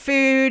buy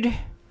food?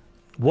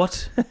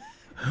 What?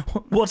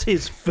 What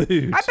is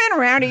food? I've been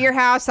around at your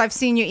house. I've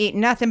seen you eat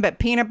nothing but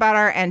peanut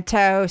butter and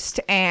toast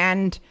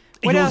and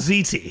what Your else?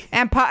 ziti.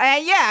 And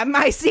yeah,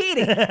 my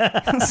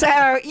ziti. So,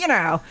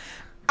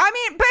 I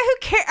mean, but who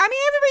cares? I mean,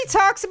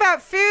 everybody talks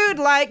about food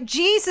like,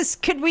 Jesus,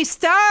 could we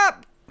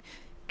stop?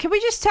 Could we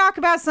just talk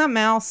about something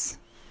else?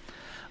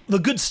 The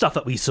good stuff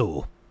that we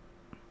saw.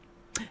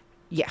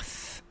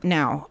 Yes.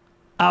 Now,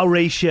 Our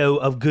ratio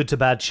of good to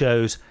bad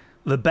shows,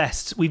 the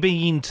best. We've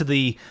been to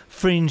the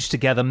Fringe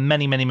together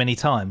many, many, many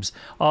times.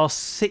 Our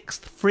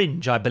 6th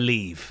Fringe, I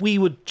believe. We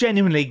would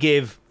genuinely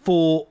give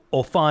 4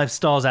 or 5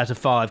 stars out of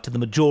 5 to the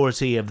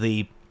majority of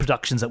the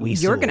productions that we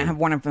saw. you're going to have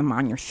one of them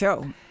on your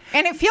show.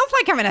 And it feels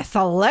like having a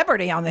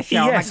celebrity on the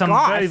show. Yes, oh my I'm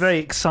gosh. very, very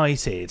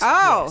excited.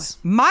 Oh, Yes.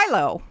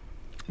 Milo.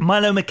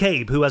 Milo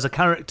McCabe, who has a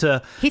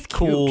character He's cute.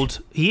 called...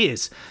 He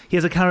is. He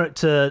has a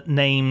character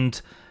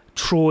named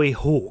Troy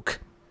Hawk,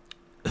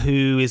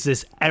 who is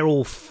this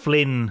Errol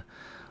Flynn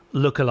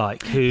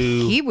lookalike who...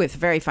 He was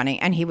very funny,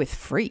 and he was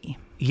free.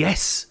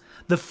 Yes,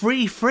 the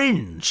free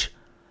Fringe.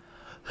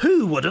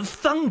 Who would have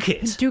thunk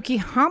it? Dookie,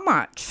 how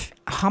much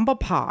humble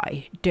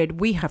pie did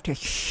we have to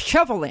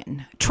shovel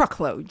in?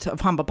 Truckloads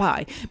of humble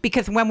pie.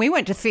 Because when we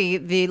went to see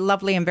the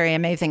lovely and very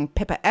amazing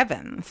Pippa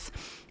Evans,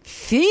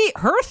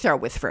 her show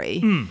was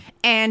free,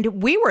 and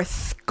we were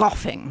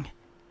scoffing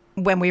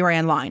when we were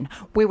in line.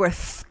 We were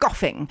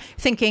scoffing,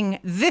 thinking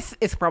this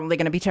is probably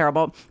going to be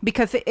terrible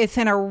because it's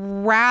in a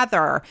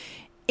rather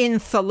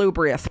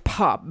insalubrious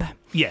pub.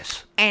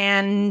 Yes.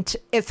 And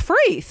it's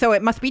free, so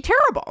it must be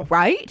terrible,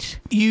 right?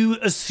 You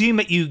assume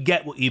that you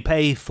get what you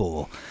pay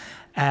for,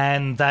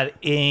 and that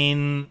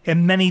in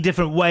many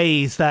different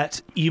ways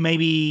that you may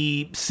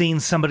be seeing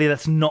somebody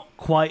that's not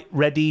quite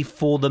ready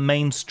for the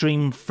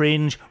mainstream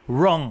Fringe.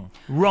 Wrong.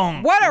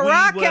 What a We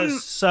rockin' were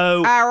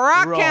so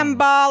rockin' wrong.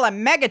 ball, a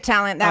mega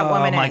talent that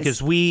woman Mike, is.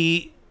 'cause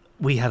we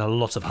had a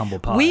lot of humble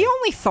pie. We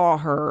only saw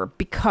her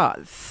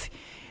because,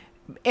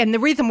 and the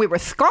reason we were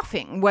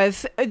scoffing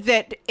was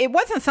that it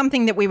wasn't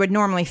something that we would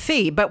normally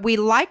see, but we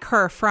like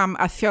her from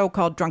a show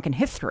called Drunken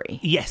History.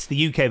 Yes, the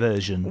UK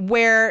version.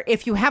 Where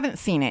if you haven't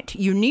seen it,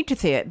 you need to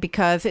see it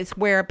because it's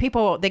where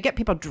they get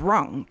people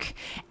drunk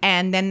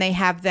and then they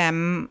have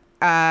them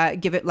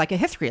give it like a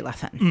history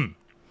lesson.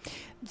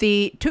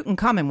 The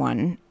Tutankhamun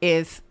one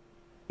is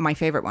my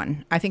favorite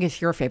one. I think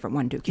it's your favorite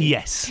one, Dookie.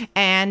 Yes.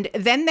 And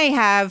then they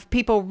have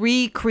people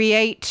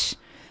recreate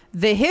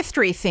the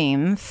history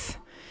scenes.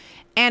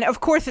 And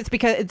of course, it's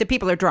because the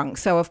people are drunk.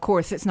 So, of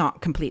course, it's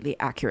not completely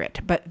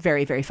accurate, but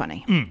very, very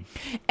funny.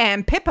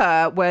 And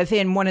Pippa was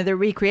in one of the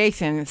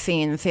recreation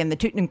scenes in the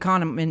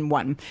Tutankhamun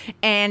one.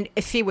 And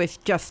she was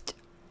just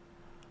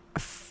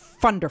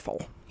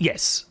wonderful.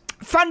 Yes.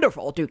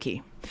 Wonderful,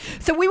 Dookie.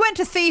 So we went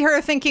to see her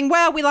thinking,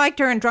 well, we liked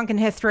her in Drunken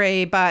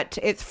History, but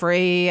it's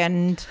free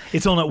and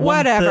It's on at 1:30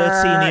 whatever.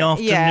 in the afternoon.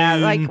 Yeah,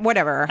 like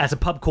whatever. At a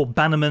pub called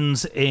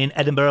Bannerman's in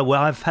Edinburgh, where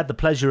I've had the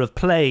pleasure of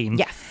playing.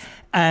 Yes.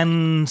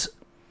 And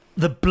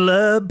the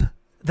blurb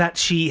that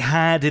she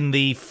had in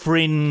the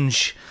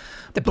Fringe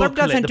The blurb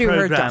doesn't do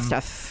her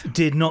justice.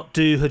 Did not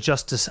do her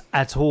justice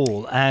at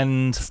all.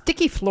 And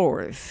sticky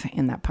floors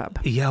in that pub.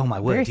 Yeah, oh my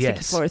word, very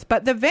yes. Sticky floors.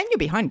 But the venue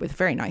behind was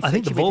very nice. I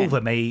think the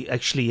Volvo may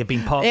actually have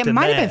been parked in there. It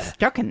might have been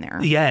stuck in there.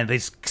 Yeah,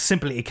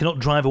 it cannot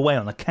drive away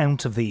on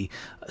account of the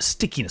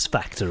stickiness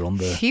factor on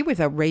the... She was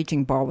a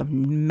raging ball of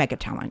mega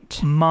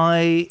talent.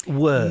 My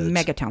word.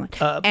 Mega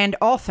talent. And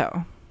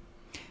also,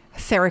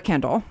 Sarah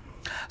Kendall,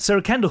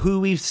 who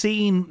we've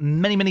seen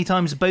many, many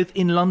times both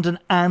in London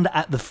and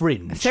at the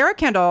Fringe. Sarah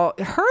Kendall,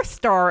 her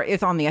star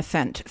is on the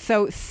ascent.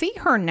 So see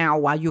her now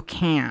while you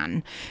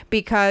can,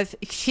 because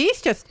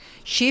she's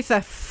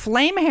a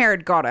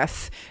flame-haired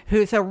goddess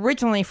who's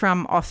originally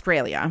from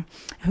Australia,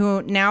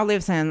 who now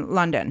lives in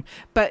London.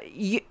 But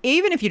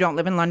even if you don't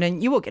live in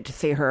London, you will get to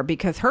see her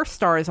because her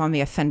star is on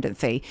the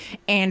ascendancy.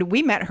 And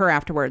we met her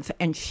afterwards,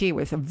 and she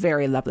was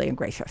very lovely and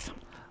gracious.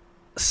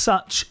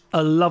 Such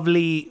a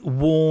lovely,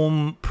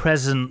 warm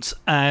presence,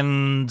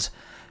 and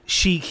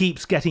she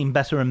keeps getting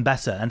better and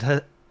better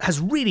and has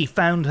really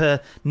found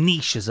her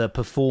niche as a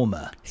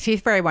performer.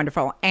 She's very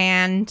wonderful.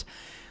 And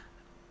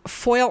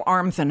Foil,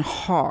 Arms and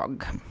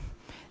Hog,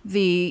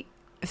 the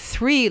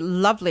 3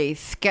 lovely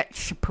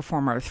sketch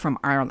performers from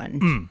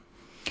Ireland.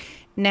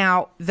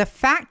 Now, the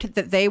fact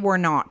that they were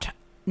not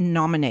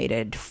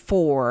nominated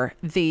for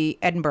the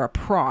Edinburgh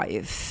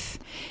Prize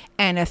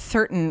and a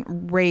certain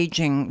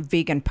raging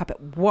vegan puppet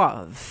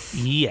was,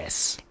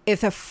 yes,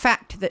 is a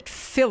fact that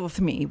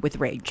fills me with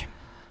rage.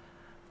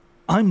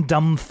 I'm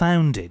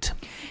dumbfounded.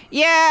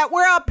 Yeah,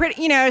 we're all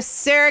pretty,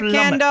 Sarah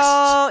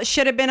Kendall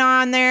should have been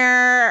on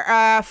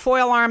there.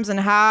 Foil, Arms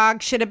and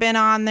Hog should have been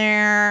on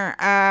there.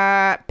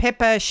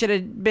 Pippa should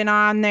have been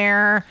on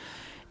there.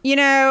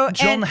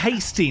 John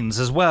Hastings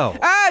as well.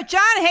 Oh,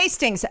 John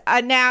Hastings.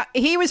 Now,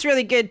 he was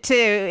really good,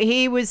 too.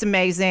 He was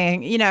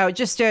amazing.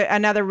 Just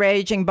another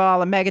raging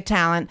ball of mega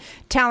talent,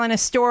 telling a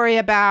story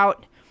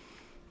about,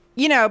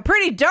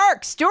 pretty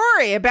dark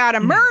story about a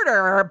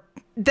murder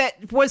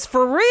that was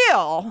for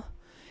real.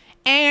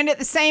 And at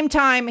the same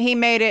time, he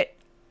made it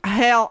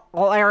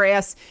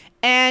hilarious.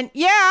 And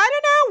yeah, I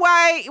don't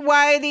know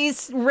why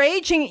these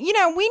raging,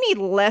 we need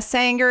less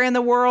anger in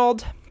the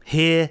world.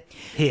 Here.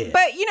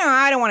 But,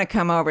 I don't want to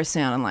come over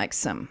sounding like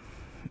some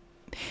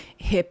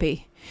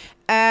hippie.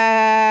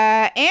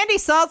 Andy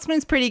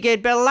Saltzman's pretty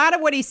good, but a lot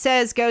of what he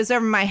says goes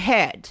over my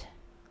head.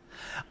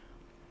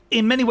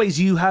 In many ways,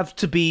 you have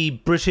to be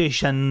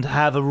British and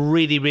have a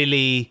really,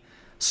 really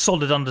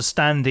solid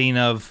understanding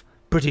of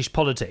British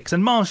politics.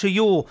 And Marsha,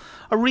 you're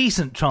a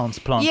recent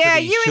transplant. Yeah,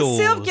 to these you shores.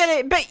 and Sylv get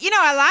it. But,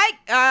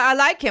 I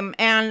like him,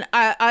 and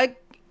I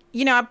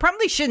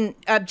probably shouldn't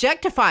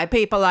objectify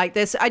people like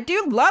this. I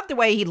do love the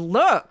way he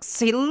looks.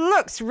 He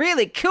looks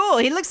really cool.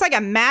 He looks like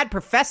a mad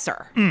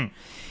professor.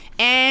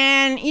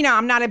 And,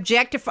 I'm not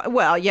objectifying.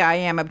 Well, yeah, I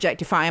am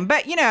objectifying.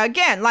 But,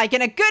 again, like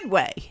in a good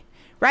way,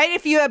 right?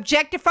 If you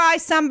objectify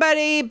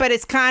somebody, but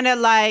it's kind of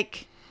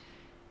like,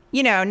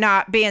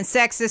 not being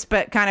sexist,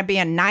 but kind of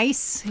being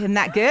nice. Isn't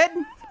that good?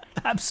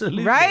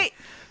 Absolutely. Right?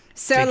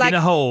 So Digging a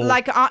hole.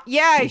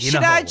 Should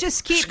I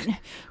just keep,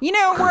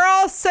 we're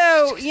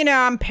also,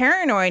 I'm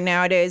paranoid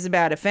nowadays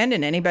about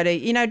offending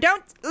anybody.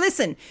 Don't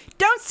send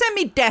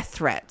me death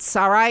threats.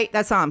 All right.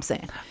 That's all I'm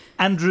saying.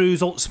 Andrew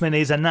Zaltzman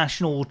is a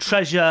national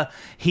treasure.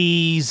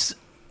 He's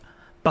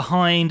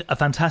behind a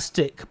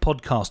fantastic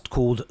podcast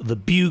called The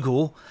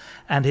Bugle,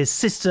 and his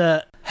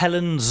sister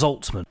Helen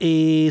Zaltzman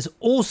is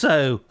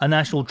also a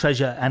national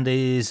treasure and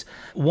is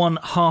one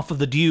half of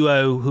the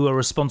duo who are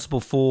responsible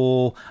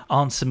for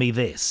Answer Me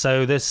This.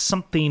 So there's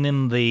something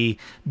in the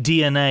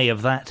DNA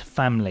of that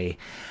family.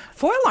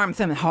 Foil, Arms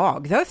and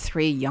Hog, those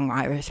 3 young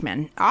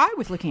Irishmen, I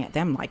was looking at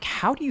them like,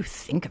 how do you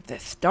think of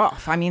this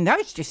stuff? I mean, that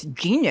was just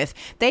genius.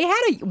 They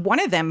had one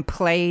of them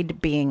played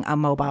being a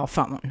mobile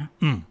phone.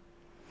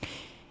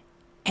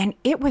 And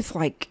it was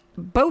like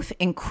both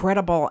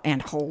incredible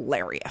and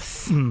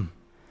hilarious.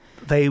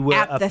 They were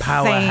at a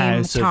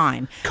powerhouse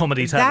of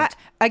comedy talent.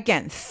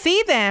 Again,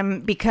 see them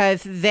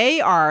because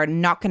they are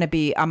not going to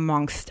be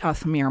amongst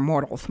us mere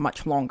mortals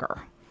much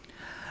longer.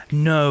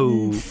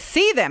 No.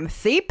 See them.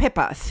 See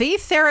Pippa. See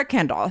Sarah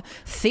Kendall.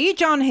 See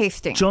John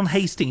Hastings. John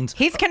Hastings.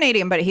 He's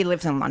Canadian, but he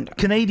lives in London.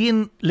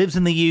 Canadian, lives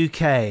in the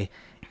UK.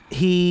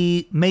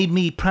 He made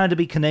me proud to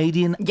be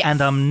Canadian, yes.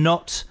 And I'm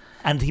not.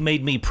 And he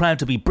made me proud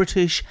to be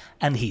British,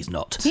 and he's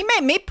not. He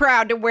made me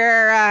proud to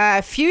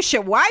wear fuchsia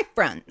wife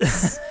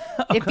fronts.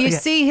 If you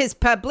see his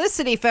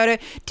publicity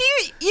photo.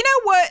 You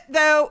know what,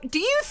 though? Do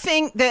you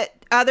think that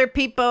other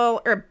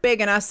people are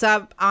bigging us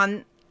up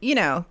on,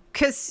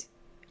 because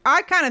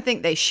I kind of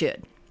think they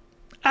should.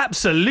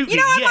 Absolutely,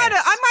 I yes.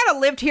 might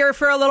have lived here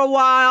for a little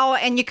while,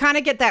 and you kind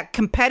of get that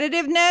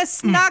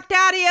competitiveness knocked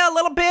out of you a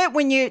little bit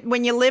when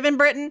you live in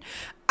Britain.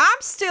 I'm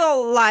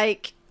still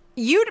like,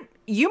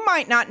 you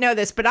might not know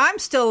this, but I'm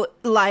still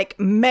like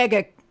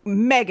mega,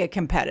 mega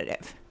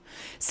competitive.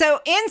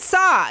 So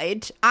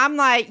inside, I'm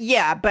like,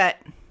 yeah, but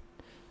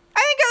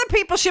I think other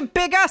people should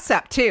big us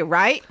up too,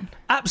 right?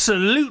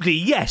 Absolutely,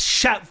 yes.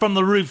 Shout from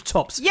the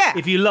rooftops. Yeah.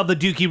 If you love the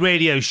Dookie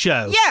Radio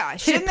Show. Yeah,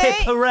 shouldn't hip, they?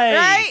 hip, hooray.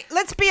 Right?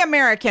 Let's be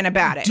American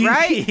about it,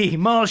 right? Dookie,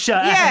 Marsha,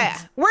 Yeah,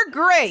 and we're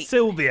great.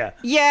 Sylvia.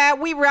 Yeah,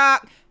 we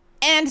rock.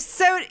 And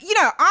so,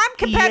 I'm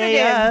competitive.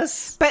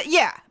 Yes.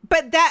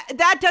 But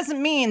that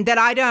doesn't mean that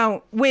I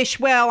don't wish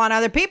well on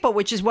other people,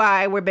 which is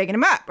why we're bigging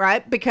them up,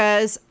 right?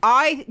 Because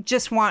I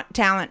just want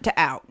talent to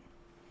out.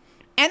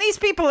 And these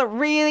people are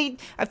really,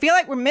 I feel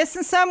like we're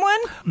missing someone.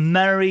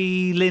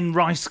 Mary Lynn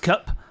Rice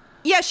Cup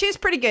Yeah, she's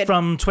pretty good.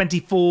 from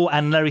 24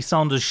 and Larry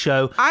Sanders'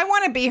 show. I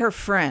want to be her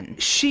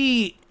friend.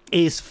 She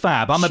is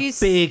fab. I'm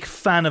She's- a big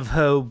fan of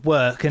her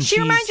work. And She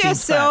reminds you of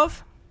seems fab.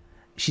 Sylv.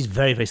 She's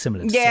very, very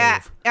similar to Yeah,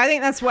 Sylv. I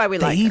think that's why we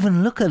They like her.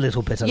 even look a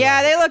little bit alike.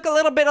 Yeah, they look a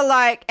little bit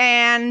alike,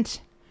 and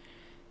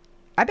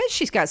I bet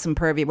she's got some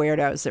pervy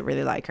weirdos that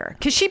really like her.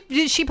 Because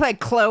she played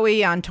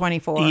Chloe on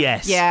 24.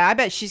 Yes. Yeah, I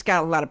bet she's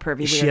got a lot of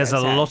pervy weirdos. She has a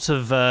out. lot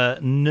of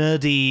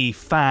nerdy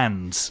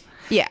fans.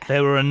 Yeah.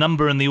 There were a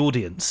number in the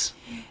audience.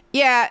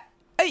 Yeah,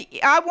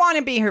 I want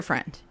to be her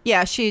friend.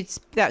 Yeah,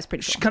 that's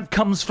pretty She cool.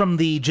 comes from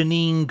the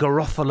Janine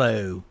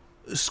Garofalo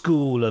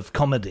school of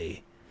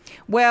comedy.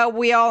 Well,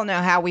 we all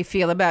know how we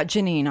feel about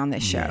Janine on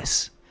this show.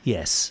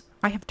 Yes.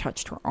 I have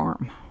touched her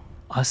arm.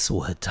 I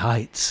saw her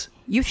tights.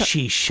 You thought-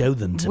 She showed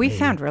them to We me.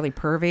 sound really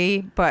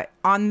pervy, but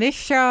on this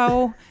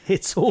show,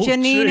 It's all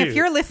Janine, true. if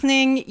you're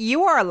listening,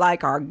 you are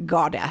like our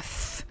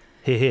goddess.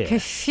 Here.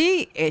 Because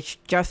she is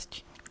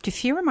just... Does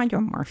she remind you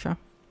of Marsha?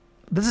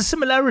 There's a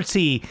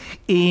similarity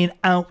in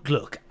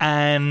outlook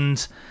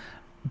and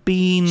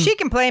being She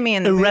can play me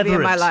in the movie of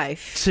irreverent my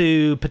life.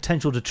 to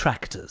potential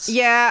detractors.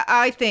 Yeah,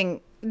 I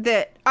think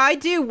that I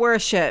do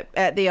worship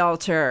at the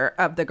altar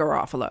of the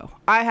Garofalo.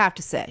 I have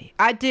to say.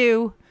 I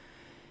do.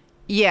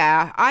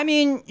 Yeah. I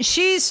mean,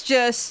 she's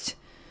just...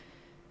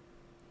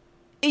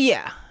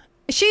 Yeah.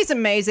 She's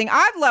amazing.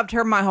 I've loved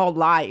her my whole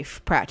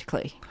life,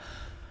 practically.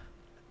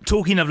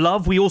 Talking of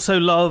love, we also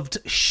loved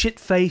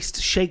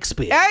shit-faced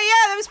Shakespeare. Oh,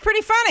 yeah, that was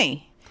pretty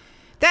funny.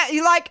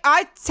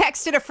 I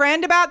texted a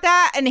friend about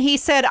that, and he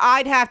said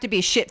I'd have to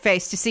be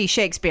shit-faced to see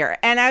Shakespeare.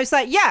 And I was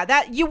like, yeah,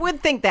 that you would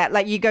think that.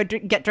 Like, you go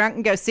get drunk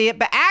and go see it.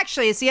 But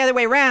actually, it's the other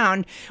way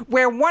around,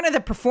 where one of the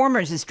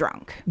performers is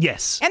drunk.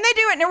 Yes. And they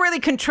do it in a really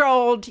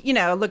controlled,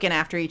 looking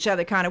after each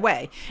other kind of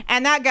way.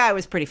 And that guy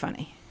was pretty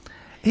funny.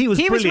 He was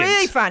He was brilliant.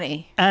 really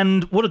funny.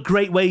 And what a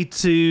great way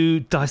to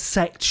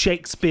dissect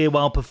Shakespeare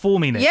while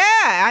performing it. Yeah,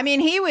 I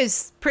mean, he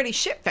was pretty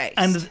shit-faced.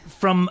 And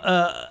from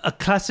a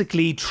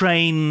classically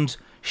trained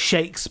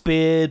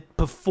Shakespeare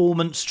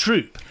performance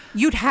troupe.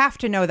 You'd have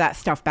to know that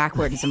stuff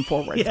backwards and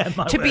forwards. Yeah,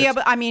 my to be word.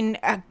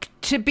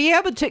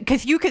 able,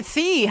 because you could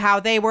see how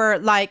they were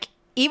like,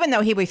 even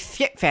though he was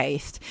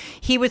shit-faced,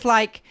 he was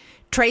like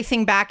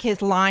tracing back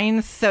his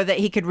lines so that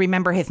he could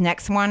remember his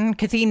next one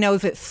because he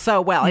knows it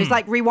so well. He's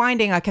like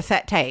rewinding a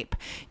cassette tape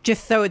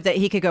just so that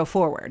he could go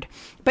forward.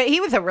 But he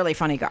was a really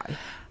funny guy.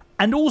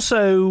 And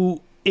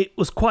also, it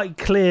was quite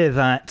clear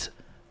that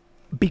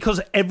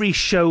because every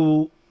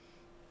show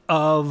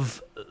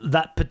of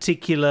that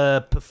particular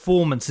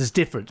performance is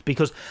different,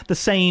 because the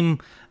same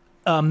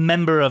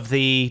member of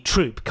the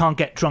troupe can't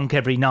get drunk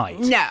every night.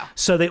 No.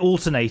 So they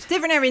alternate.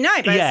 Different every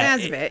night, by the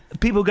sounds of it.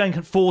 People going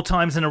 4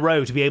 times in a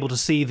row to be able to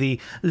see the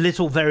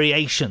little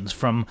variations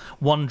from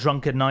one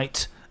drunken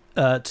night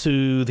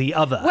to the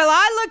other. Well,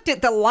 I looked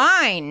at the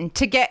line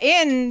to get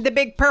in the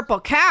Big Purple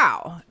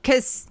Cow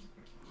because,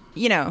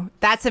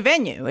 that's a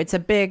venue. It's a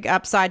big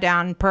upside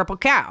down purple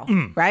cow,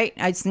 right?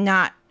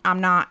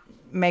 I'm not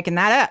making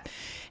that up.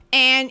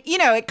 And,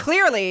 it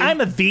clearly...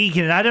 I'm a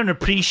vegan and I don't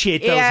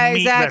appreciate those meat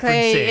exactly.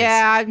 references.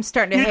 Yeah, I'm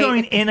starting to You're hate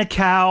going in a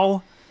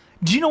cow.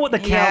 Do you know what the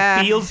cow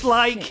Yeah. feels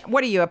like?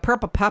 What are you, a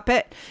purple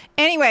puppet?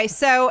 Anyway,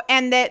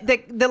 and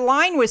the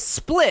line was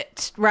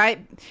split, right?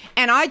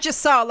 And I just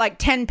saw like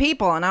 10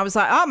 people, and I was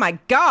like, oh my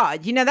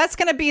God, that's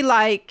going to be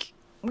like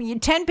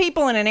 10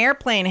 people in an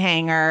airplane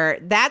hangar.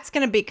 That's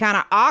going to be kind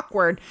of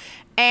awkward.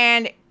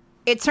 And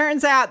it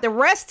turns out the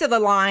rest of the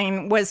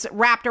line was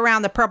wrapped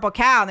around the purple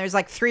cow, and there's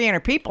like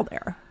 300 people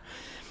there.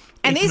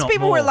 And If these not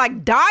people were more.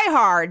 like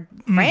diehard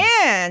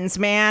fans,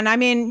 man. I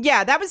mean,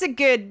 yeah, that was a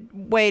good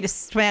way to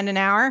spend an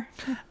hour.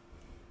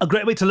 A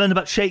great way to learn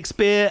about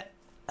Shakespeare.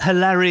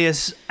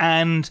 Hilarious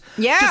and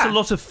just a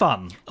lot of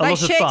fun. A Like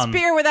lot of fun.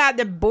 Shakespeare without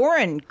the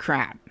boring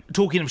crap.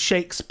 Talking of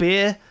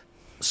Shakespeare,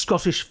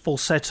 Scottish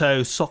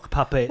falsetto sock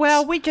puppets.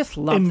 Well, we just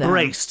love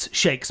embraced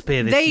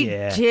Shakespeare them. this They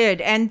year.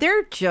 did, and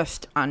they're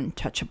just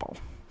untouchable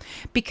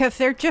because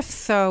they're just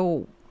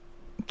so.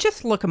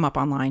 Just look them up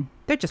online.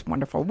 They're just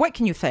wonderful. What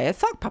can you say? It's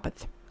sock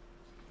puppets.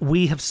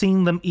 We have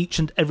seen them each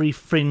and every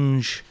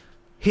fringe.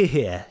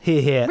 Here.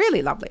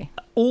 Really lovely.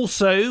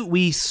 Also,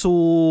 we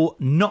saw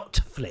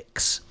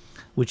Notflix,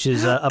 which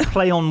is a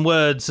play on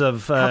words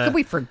of. How could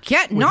we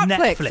forget with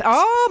Netflix?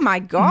 Oh my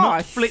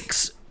gosh.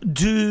 Notflix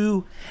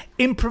do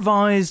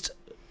improvised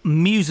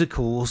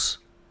musicals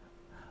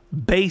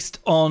based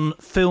on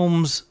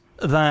films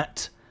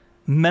that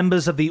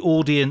members of the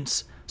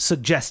audience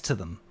suggest to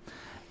them.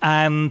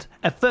 And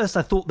at first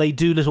I thought they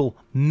do little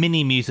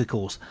mini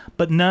musicals,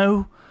 but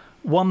no,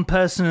 one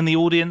person in the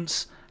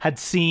audience had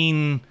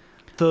seen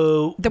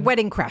the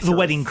Wedding Crashers. The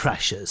Wedding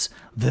Crashers.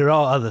 There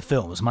are other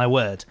films, my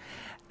word.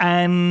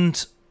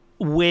 And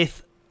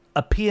with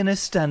a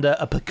pianist and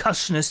a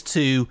percussionist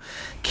to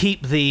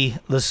keep the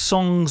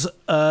songs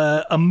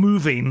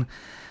moving.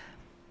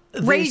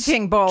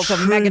 Raging balls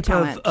of mega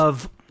talent.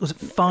 Of was it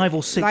 5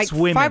 or 6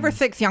 women? 5 or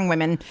 6 young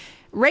women.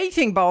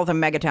 Raging balls of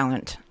mega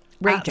talent.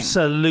 Raging.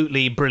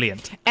 Absolutely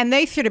brilliant. And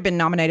they should have been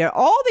nominated.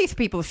 All these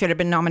people should have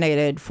been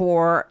nominated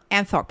for,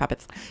 and Sock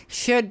Puppets,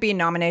 should be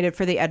nominated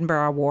for the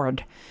Edinburgh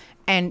Award.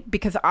 And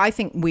because I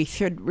think we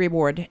should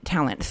reward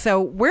talent.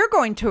 So we're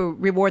going to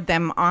reward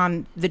them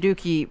on the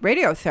Dookie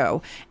radio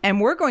show. And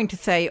we're going to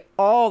say,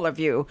 all of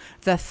you,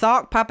 the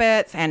Sock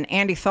Puppets and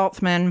Andy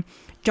Saltzman,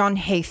 John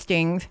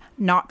Hastings,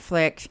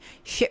 Notflix,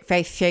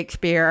 Shitface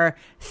Shakespeare,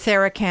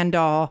 Sarah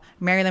Kendall,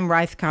 Marilyn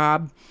Rice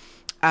Cobb,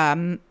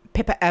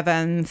 Pippa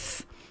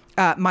Evans,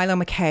 Milo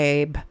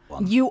McCabe.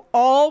 You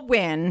all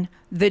win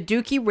the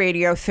Dookie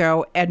Radio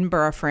Show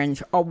Edinburgh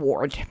Fringe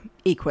Award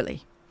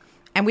equally.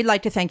 And we'd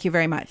like to thank you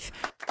very much.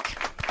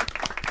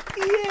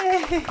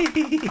 Yay!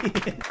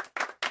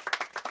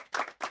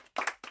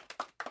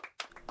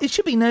 It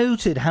should be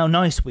noted how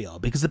nice we are,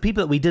 because the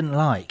people that we didn't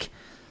like,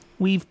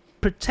 we've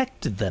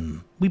protected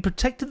them. We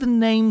protected the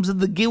names of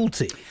the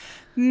guilty.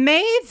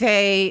 May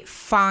they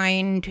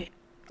find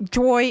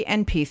joy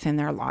and peace in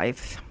their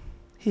lives.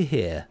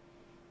 Here.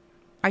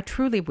 I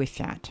truly wish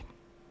that.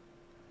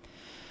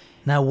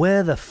 Now,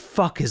 where the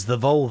fuck is the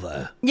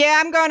Volvo? Yeah,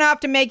 I'm going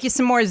off to make you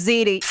some more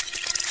ziti.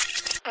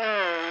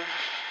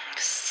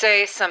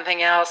 Say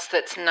something else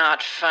that's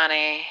not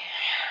funny.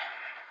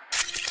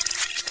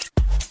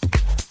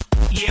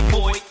 Yeah,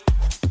 boy,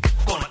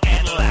 gonna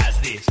analyze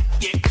this.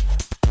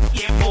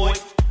 Yeah, boy,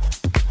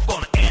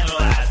 gonna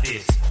analyze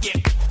this.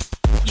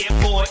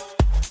 Yeah, boy,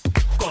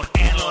 gonna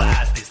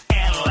analyze this.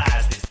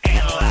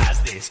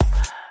 Analyze this.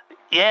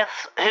 Yes,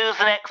 who's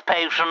the next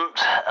patient?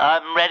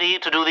 I'm ready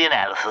to do the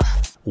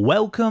analysis.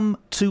 Welcome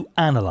to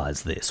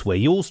Analyze This, where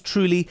yours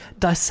truly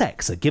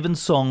dissects a given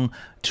song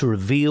to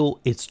reveal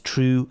its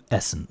true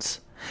essence.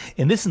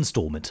 In this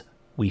instalment,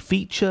 we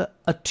feature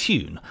a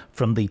tune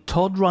from the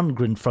Todd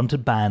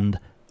Rundgren-fronted band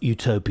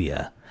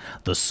Utopia.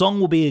 The song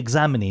we'll be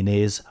examining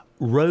is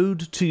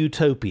Road to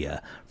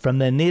Utopia from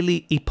their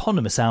nearly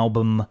eponymous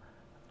album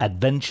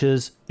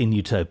Adventures in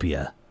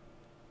Utopia.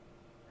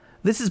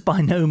 This is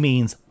by no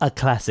means a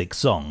classic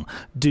song.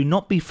 Do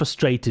not be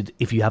frustrated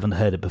if you haven't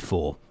heard it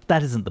before.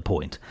 That isn't the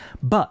point.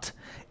 But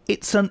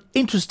it's an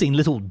interesting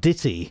little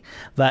ditty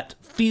that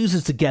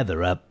fuses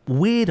together a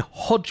weird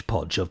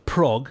hodgepodge of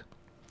prog,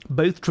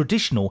 both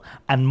traditional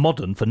and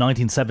modern for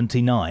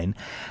 1979,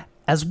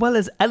 as well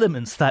as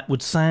elements that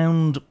would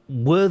sound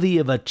worthy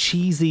of a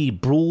cheesy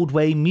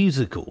Broadway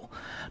musical.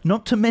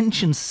 Not to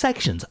mention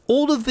sections,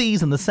 all of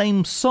these in the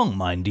same song,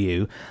 mind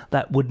you,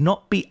 that would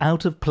not be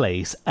out of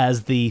place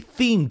as the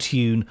theme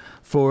tune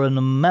for an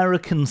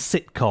American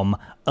sitcom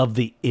of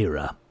the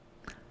era.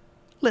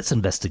 Let's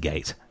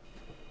investigate.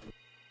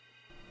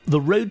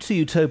 The Road to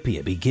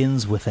Utopia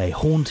begins with a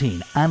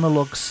haunting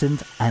analog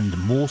synth and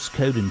Morse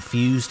code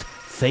infused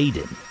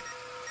fade-in.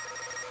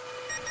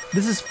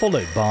 This is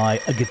followed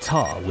by a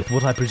guitar with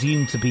what I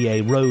presume to be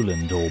a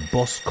Roland or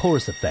Boss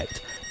chorus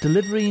effect,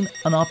 delivering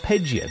an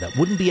arpeggio that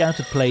wouldn't be out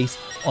of place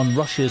on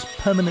Rush's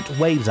Permanent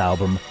Waves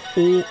album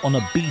or on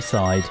a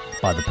B-side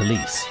by The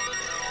Police.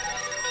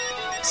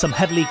 Some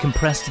heavily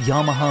compressed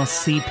Yamaha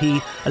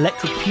CP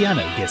electric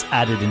piano gets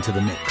added into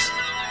the mix.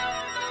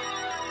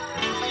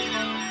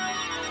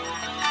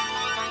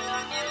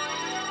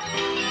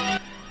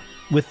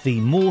 With the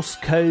Morse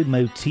code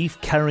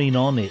motif carrying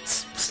on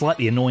its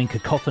slightly annoying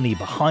cacophony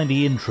behind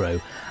the intro,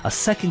 a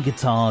second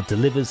guitar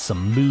delivers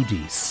some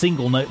moody,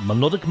 single-note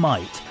melodic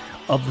might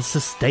of the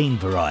sustained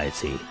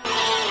variety.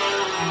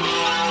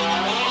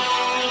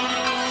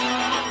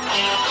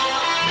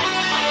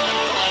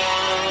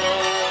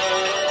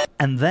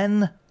 And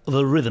then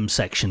the rhythm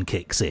section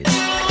kicks in.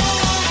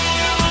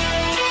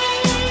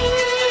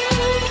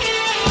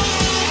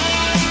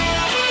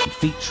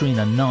 Featuring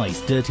a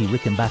nice, dirty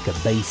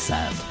Rickenbacker bass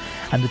sound.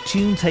 And the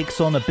tune takes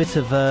on a bit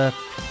of an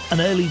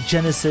early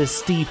Genesis,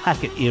 Steve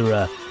Hackett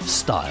era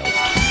style.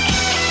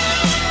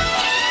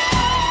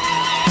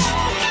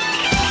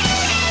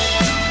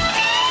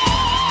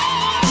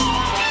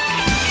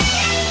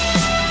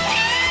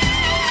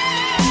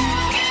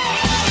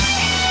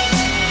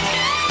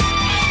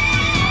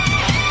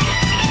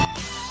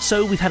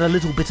 So we've had a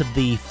little bit of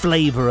the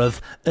flavour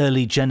of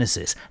early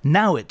Genesis.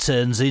 Now it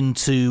turns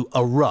into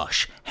a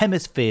Rush,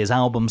 Hemisphere's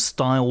album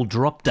style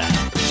drop down.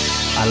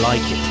 I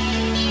like it.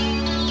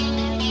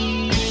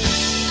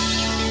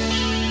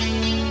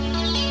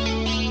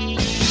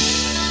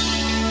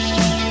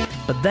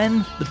 But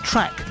then the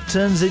track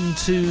turns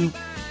into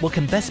what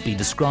can best be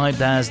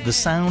described as the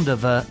sound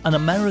of an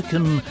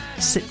American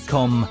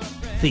sitcom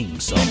theme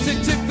song. It's a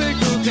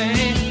typical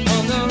day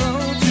on the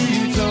road to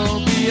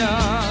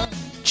Utopia.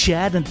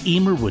 Chad and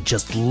Emer were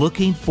just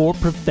looking for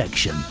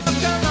perfection.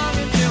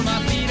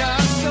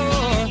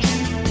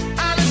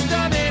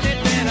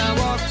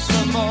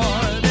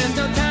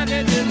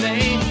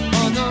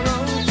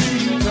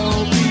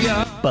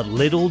 But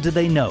little did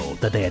they know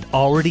that they had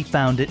already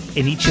found it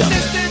in each other.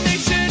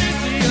 Destination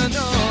is the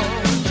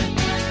unknown,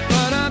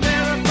 but I'm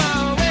never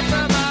far away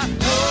from my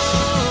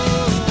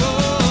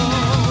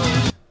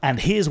home. And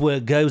here's where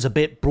it goes a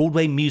bit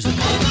Broadway musical.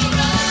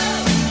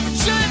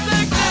 Shines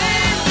like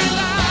daisy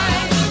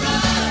light,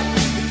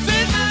 it's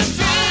in my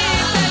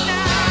dreams at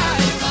night.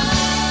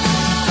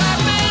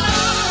 I've been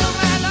all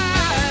my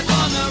life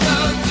on the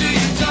road to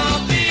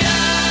utopia.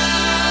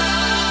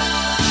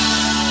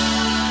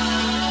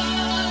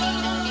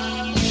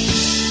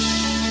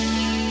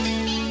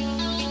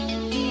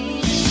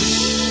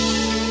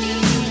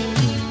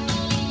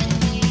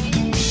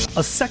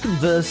 A second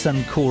verse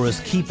and chorus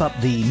keep up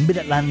the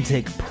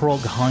mid-Atlantic prog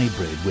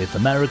hybrid with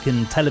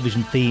American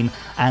television theme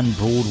and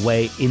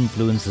Broadway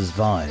influences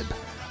vibe,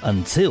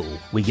 until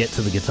we get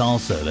to the guitar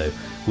solo,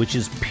 which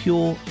is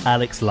pure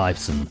Alex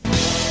Lifeson.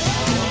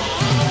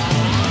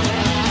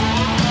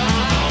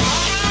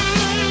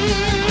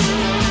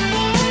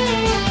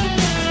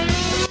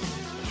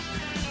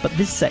 But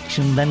this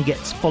section then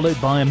gets followed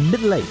by a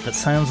middle eight that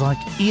sounds like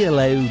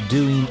ELO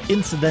doing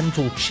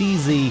incidental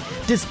cheesy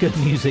disco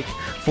music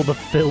for the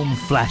film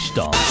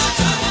Flashdance.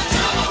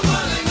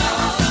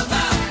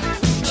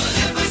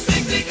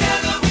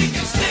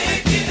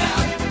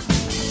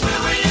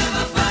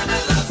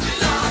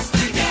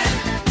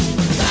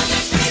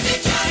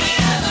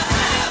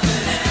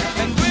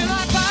 And will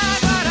I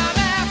find what I'm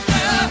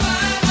after?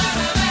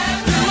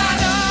 Do I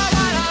know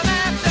what I'm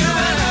after?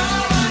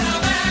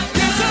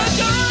 Yes, I'm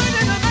going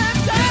in the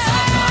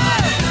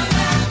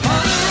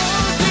on the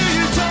road to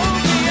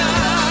utopia.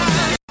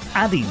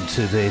 Adding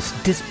to this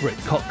disparate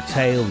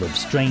cocktail of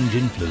strange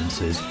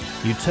influences,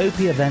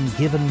 Utopia then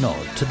give a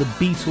nod to the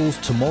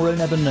Beatles' Tomorrow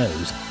Never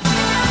Knows.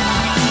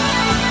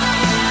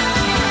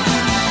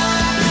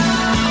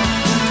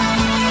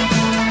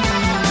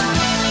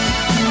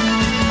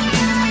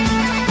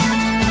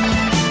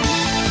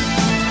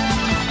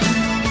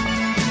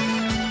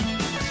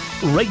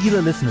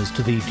 Regular listeners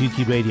to the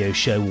Dookie Radio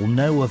Show will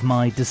know of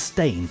my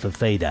disdain for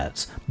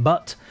fade-outs,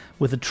 but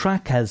with a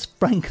track as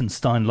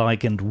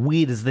Frankenstein-like and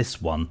weird as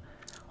this one,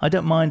 I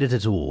don't mind it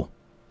at all.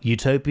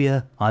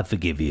 Utopia, I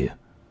forgive you.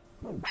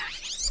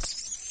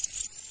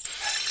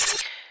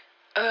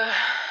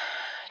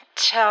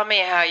 Tell me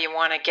how you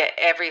want to get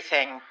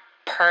everything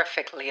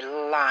perfectly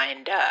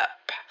lined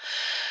up.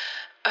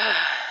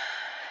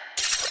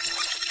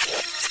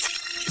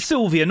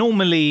 Sylvia,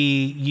 normally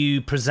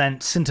you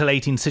present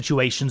scintillating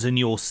situations in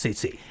your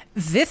city.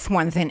 This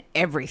one's in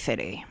every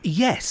city.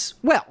 Yes,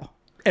 Well,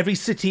 every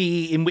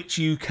city in which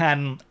you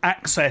can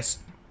access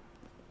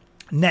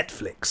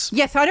Netflix.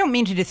 yes, I don't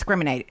mean to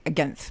discriminate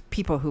against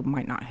people who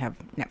might not have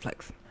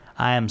Netflix.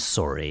 I am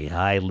sorry,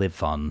 I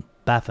live on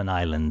Baffin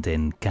Island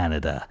in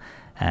Canada,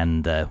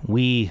 and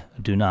we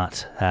do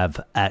not have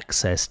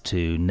access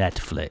to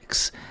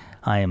Netflix.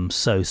 I am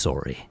so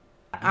sorry.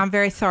 I'm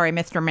very sorry,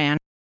 Mr. Man.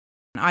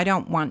 I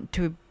don't want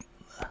to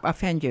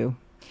offend you.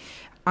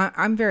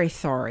 I'm very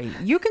sorry.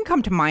 You can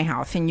come to my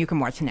house and you can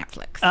watch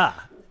Netflix.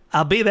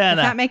 I'll be there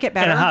Does that make it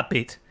better? in a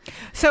heartbeat.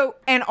 So,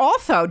 and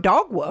also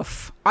Dog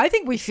Wolf. I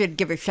think we should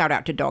give a shout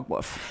out to Dog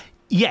Wolf.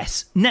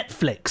 Yes,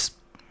 Netflix.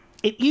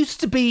 It used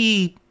to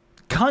be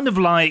kind of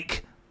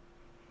like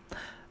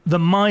the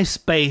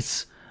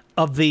MySpace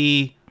of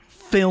the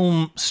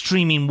film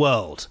streaming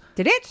world.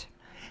 Did it?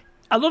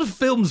 A lot of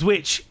films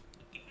which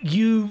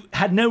you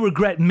had no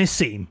regret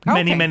missing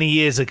many, Okay. many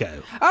years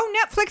ago. Oh,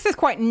 Netflix is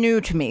quite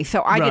new to me,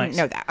 so I Right. didn't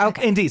know that.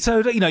 Okay. Indeed. So,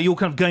 you're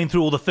kind of going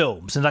through all the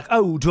films and like,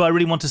 oh, do I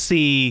really want to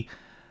see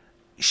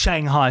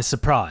Shanghai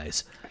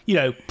Surprise?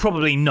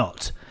 Probably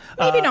not.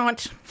 Maybe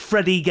not.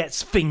 Freddy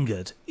gets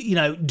fingered.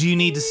 Do you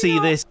need to see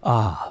this?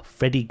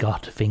 Freddy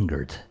got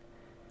fingered.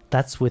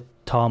 That's with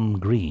Tom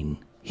Green.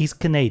 He's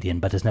Canadian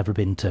but has never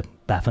been to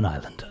Baffin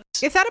Island.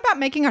 Is that about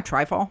making a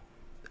trifle?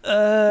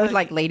 With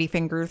like lady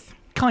fingers?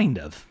 Kind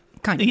of.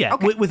 Kind of. Yeah,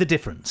 Okay. with a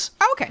difference.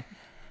 Okay.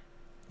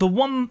 The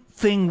one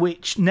thing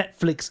which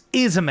Netflix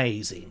is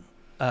amazing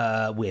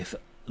with,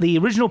 the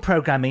original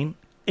programming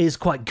is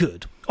quite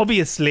good.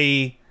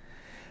 Obviously,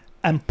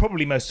 and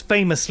probably most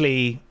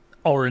famously,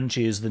 Orange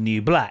is the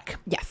New Black.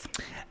 Yes.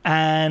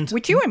 And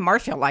Which you and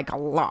Marcia like a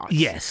lot.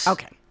 yes.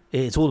 Okay.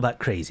 It's all about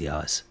Crazy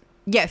Eyes.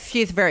 Yes,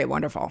 she's very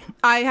wonderful.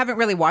 I haven't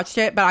really watched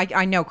it, but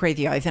I know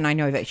Crazy Eyes, and I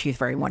know that she's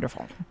very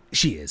wonderful.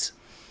 She is.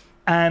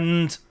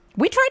 And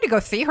We tried to go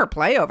see her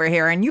play over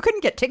here, and you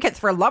couldn't get tickets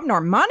for love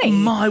nor money.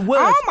 my word.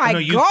 Oh my No,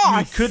 you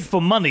gosh. You could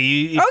for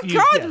money. Oh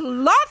God,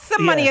 lots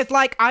of money. Yeah. It's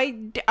like I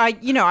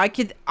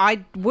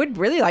would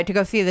really like to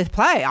go see this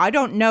play. I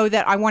don't know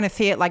that I want to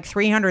see it like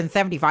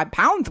 375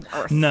 pounds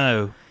worth.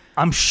 No.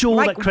 I'm sure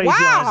Like, that Crazy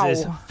wow. Eyes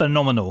is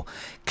phenomenal.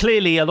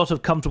 Clearly, a lot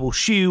of comfortable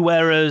shoe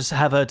wearers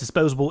have a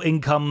disposable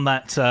income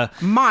that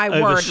My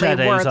wordly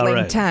overshadows our own.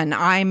 Wordlington.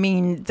 I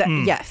mean,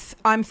 yes.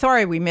 I'm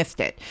sorry we missed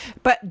it.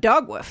 But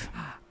Dogwoof,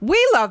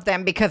 we love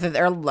them because of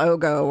their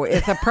logo.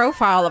 It's a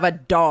profile of a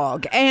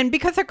dog. And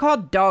because they're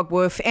called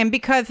Dogwoof, and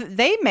because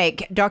they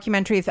make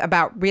documentaries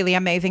about really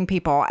amazing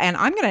people. And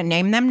I'm going to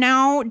name them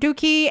now,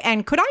 Dookie.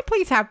 And could I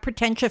please have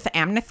pretentious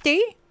amnesty?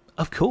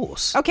 Of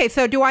course. Okay,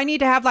 so do I need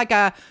to have like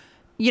a,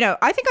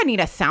 I think I need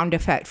a sound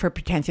effect for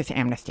pretentious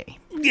amnesty.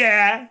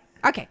 Yeah.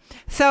 Okay,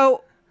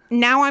 so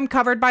now I'm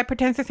covered by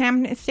pretentious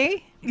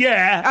amnesty?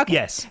 Yeah. Okay.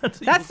 Yes.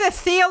 That's the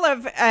seal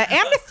of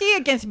amnesty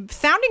against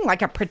sounding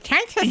like a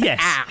pretentious Yes.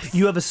 ass.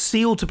 You have a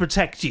seal to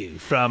protect you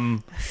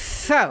from...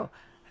 So,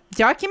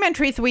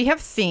 documentaries we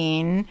have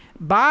seen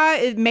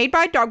made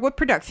by Dogwood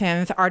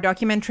Productions are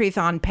documentaries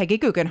on Peggy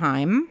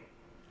Guggenheim.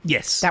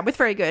 Yes. That was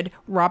very good.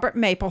 Robert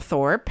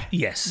Mapplethorpe.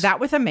 Yes. That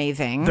was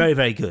amazing. Very,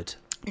 very good.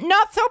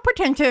 Not so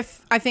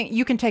pretentious. I think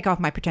you can take off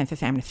my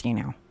pretentious amnesty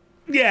now.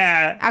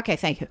 Yeah. Okay,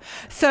 thank you.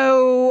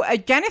 So,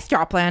 Janis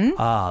Joplin.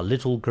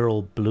 Little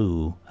Girl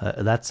Blue.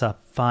 That's a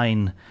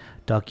fine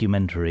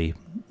documentary.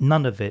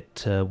 None of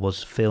it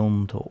was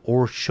filmed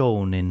or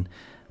shown in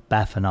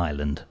Baffin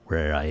Island,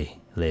 where I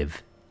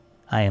live.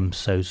 I am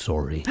so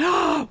sorry.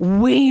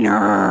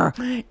 Wiener.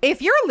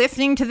 If you're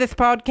listening to this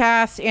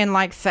podcast in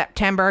like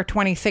September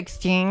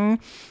 2016,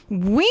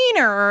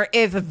 Wiener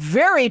is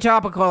very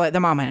topical at the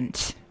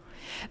moment.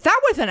 That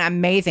was an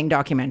amazing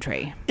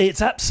documentary.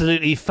 It's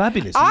absolutely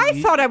fabulous. I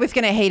thought I was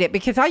going to hate it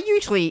because I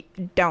usually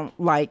don't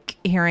like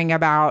hearing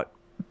about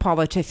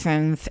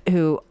politicians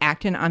who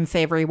act in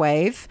unsavory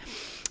ways.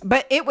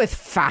 But it was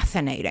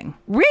fascinating.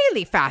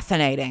 Really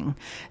fascinating.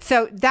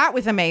 So that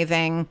was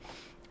amazing.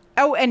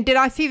 Oh, and did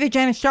I see the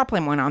Janis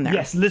Joplin one on there?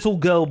 Yes, Little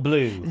Girl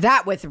Blue.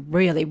 That was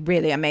really,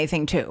 really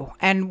amazing too.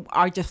 And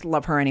I just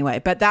love her anyway.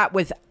 But that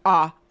was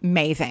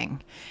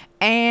amazing.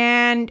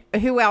 And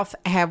who else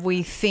have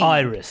we seen?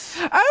 Iris.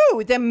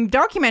 Oh, the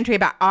documentary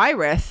about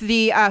Iris,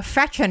 the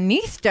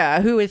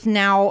fashionista who is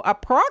now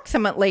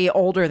approximately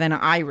older than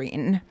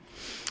Irene.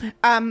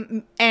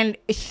 And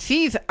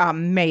she's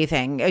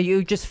amazing.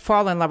 You just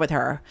fall in love with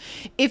her.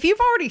 If you've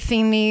already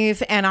seen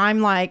these and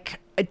I'm like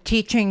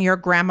teaching your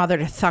grandmother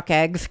to suck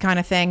eggs kind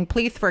of thing,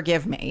 please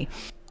forgive me.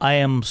 I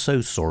am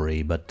so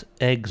sorry, but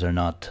eggs are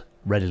not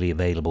readily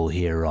available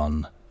here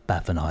on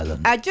Baffin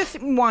Island. I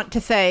just want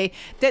to say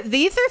that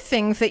these are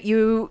things that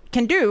you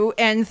can do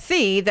and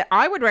see that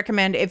I would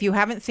recommend if you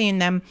haven't seen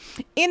them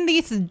in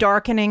these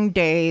darkening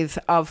days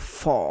of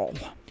fall.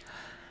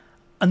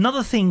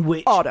 Another thing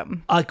which...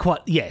 Autumn.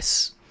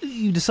 Yes.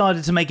 You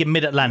decided to make it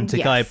mid-Atlantic.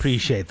 Yes. I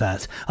appreciate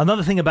that.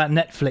 Another thing about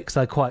Netflix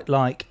I quite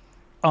like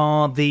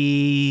are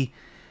the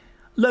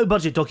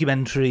low-budget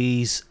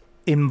documentaries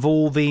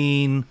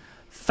involving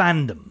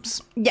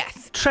fandoms.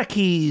 Yes.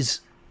 Trekkies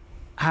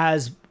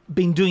has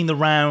been doing the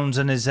rounds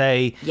and is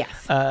a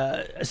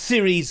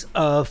series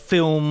of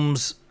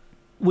films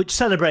which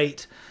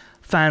celebrate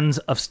fans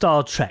of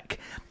Star Trek.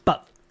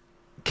 But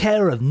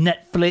care of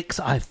Netflix,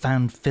 I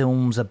found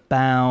films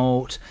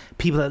about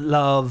people that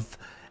love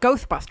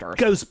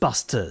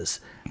Ghostbusters,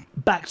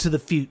 Back to the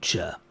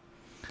Future.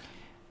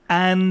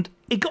 And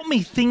it got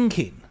me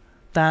thinking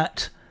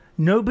that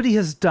nobody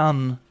has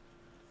done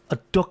a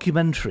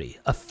documentary,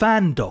 a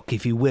fan doc,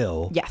 if you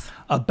will,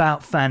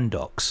 about fan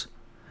docs.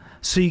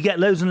 So you get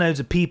loads and loads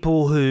of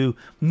people who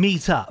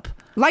meet up.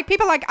 Like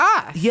people like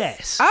us?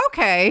 Yes.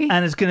 Okay.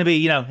 And it's going to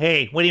be,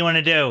 hey, what do you want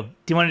to do?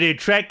 Do you want to do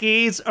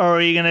Trekkies or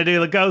are you going to do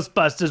the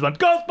Ghostbusters one?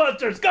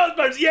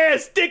 Ghostbusters,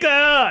 yes, stick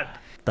on!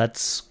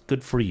 That's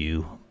good for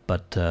you,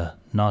 but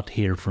not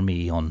here for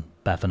me on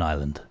Baffin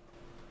Island.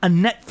 A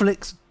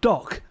Netflix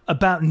doc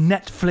about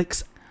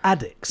Netflix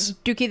addicts.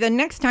 Dookie, the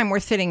next time we're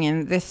sitting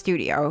in this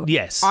studio,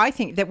 yes, I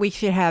think that we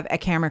should have a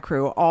camera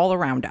crew all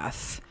around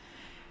us,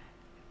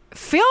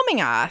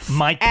 filming us.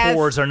 My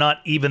pores are not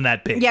even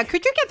that big. Yeah,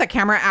 could you get the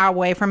camera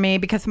away from me?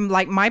 Because,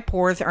 my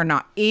pores are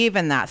not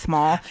even that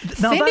small.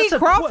 Now, Cindy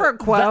Crawford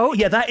quote.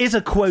 That is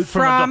a quote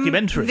from a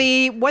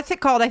documentary. What's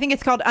it called? I think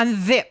it's called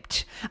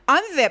Unzipped.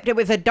 Unzipped, it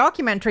was a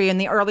documentary in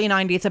the early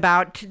 90s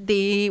about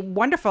the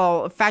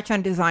wonderful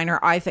fashion designer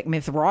Isaac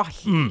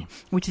Mizrahi,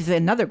 which is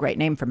another great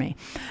name for me.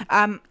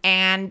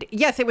 And,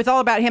 yes, it was all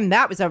about him.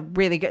 That was a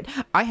really good...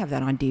 I have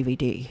that on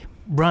DVD.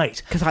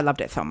 Right. Because I loved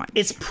it so much.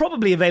 It's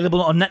probably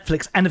available on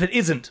Netflix, and if it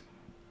isn't,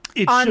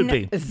 it should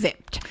be.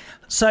 Unzipped.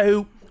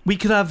 So we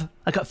could have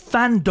like a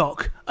fan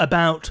doc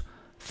about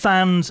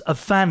fans of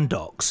fan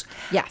docs.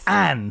 Yes.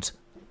 And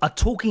a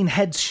Talking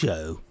Heads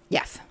show.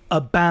 Yes.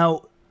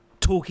 About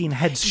Talking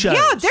Heads shows.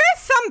 Yeah, there's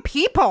some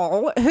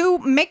people who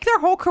make their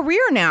whole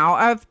career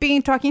now of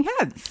being Talking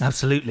Heads.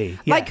 Absolutely.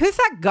 Yeah. Like, who's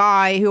that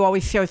guy who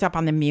always shows up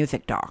on the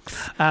music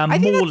docs?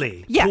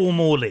 Morley. Yeah. Paul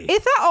Morley.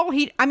 Is that all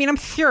he... I mean, I'm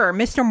sure,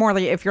 Mr.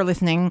 Morley, if you're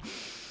listening,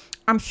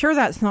 I'm sure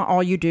that's not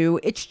all you do.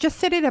 It's just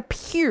that it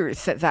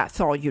appears that that's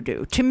all you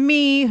do. To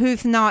me,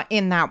 who's not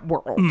in that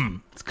world.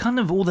 It's kind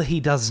of all that he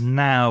does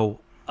now,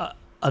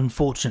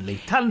 unfortunately.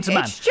 Talented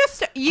man. It's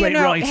just, Great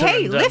writer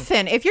hey, and,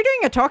 listen, if you're doing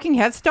a Talking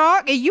Heads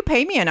doc, you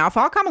pay me enough,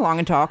 I'll come along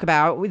and talk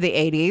about the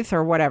 80s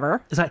or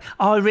whatever. It's like,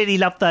 I really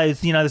love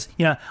those,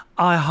 I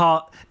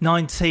Heart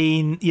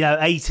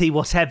 1980,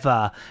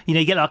 whatever.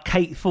 You get like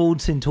Kate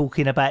Thornton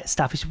talking about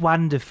stuff. It's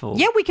wonderful.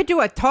 Yeah, we could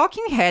do a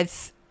Talking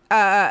Heads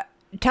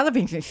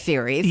television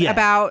series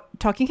about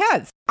Talking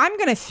Heads. I'm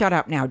going to shut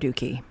up now,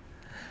 Dookie.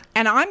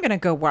 and I'm going to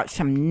go watch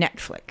some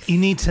Netflix. You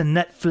need to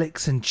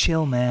Netflix and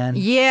chill, man.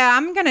 Yeah,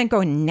 I'm going to go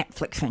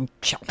Netflix and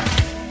chill.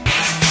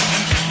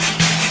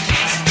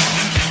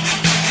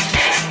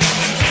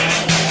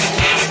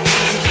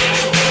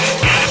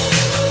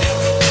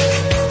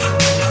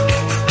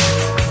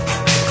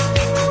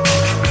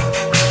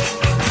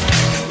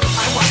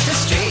 I walk the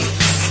streets.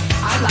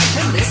 I like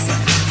to listen.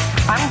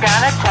 I'm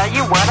gonna tell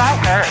you what I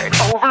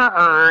heard.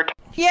 Overheard.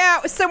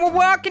 Yeah, so we're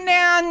walking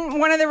down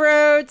one of the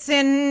roads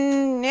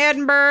in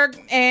Edinburgh,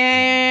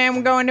 and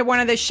we're going to one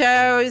of the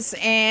shows,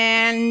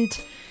 and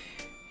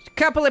a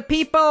couple of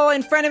people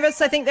in front of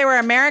us, I think they were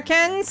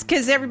Americans,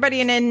 because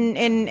everybody in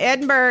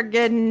Edinburgh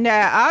in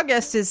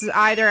August is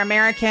either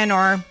American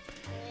or,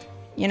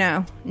 you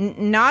know,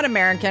 not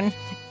American.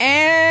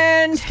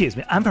 And Excuse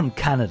me, I'm from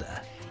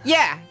Canada.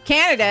 yeah,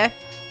 Canada.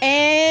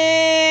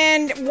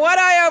 And what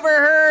I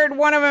overheard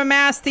one of them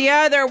ask the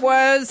other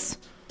was,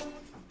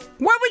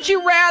 what would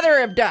you rather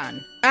have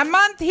done? A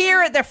month here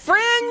at the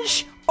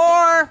Fringe,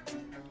 or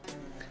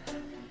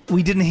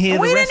We didn't hear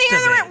the rest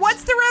of it.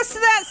 What's the rest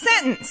of that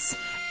sentence?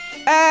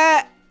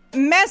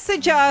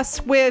 Message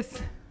us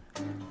with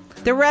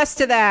the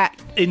rest of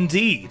that,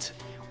 Indeed.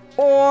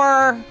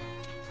 or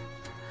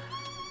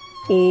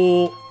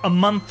Or a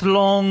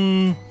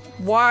month-long...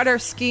 water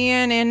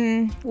skiing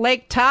in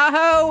Lake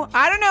Tahoe.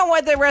 I don't know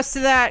what the rest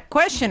of that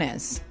question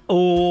is.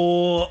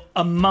 Or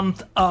a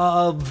month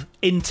of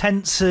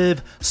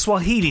intensive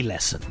Swahili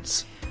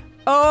lessons.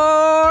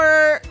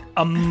 Or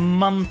A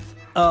month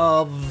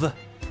of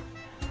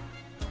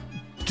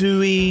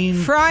doing...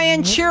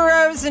 frying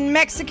churros in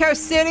Mexico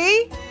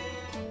City.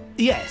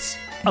 Yes.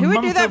 A Who would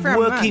do month that of for a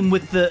working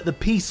month? with the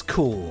Peace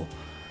Corps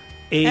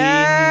in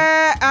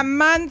A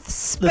month third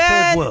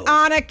spent world.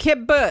 on a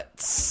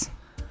kibbutz.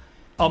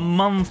 a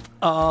month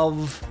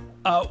of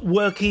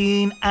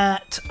working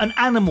at an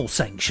animal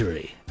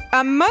sanctuary.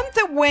 A month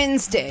of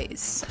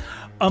Wednesdays.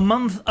 A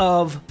month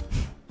of...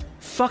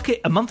 Fuck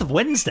it, a month of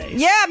Wednesdays.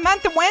 Yeah, a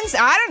month of Wednesday.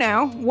 I don't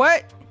know.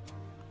 What?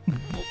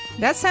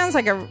 That sounds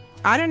like a...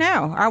 I don't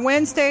know. Our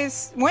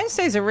Wednesdays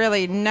are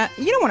really not...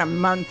 You don't want a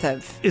month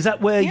of... Is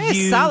that where You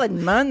need a solid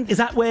month. Is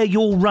that where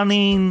you're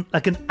running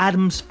like an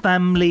Addams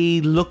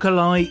Family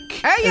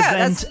lookalike Oh, yeah,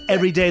 event that's-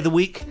 every day of the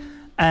week,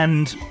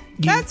 and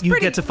That's you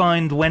pretty- get to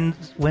find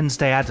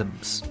Wednesday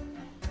Addams?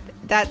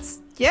 That's...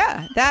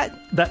 Yeah,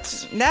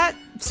 That's... that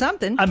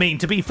something. I mean,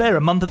 to be fair,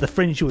 a month at the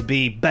Fringe would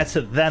be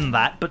better than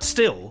that, but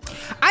still,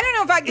 I don't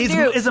know if I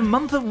could is a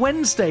month of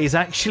Wednesdays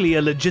actually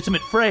a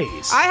legitimate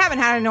phrase? I haven't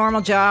had a normal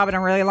job in a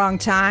really long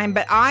time,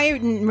 but I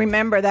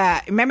remember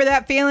that. Remember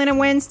that feeling on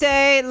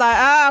Wednesday? Like,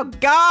 oh,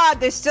 God,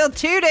 there's still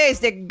 2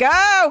 days to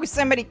go.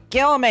 Somebody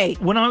kill me.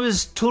 When I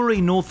was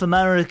touring North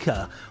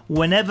America,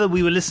 whenever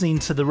we were listening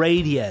to the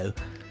radio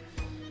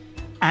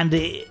and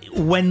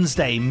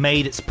Wednesday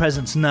made its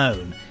presence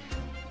known,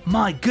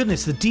 my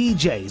goodness, the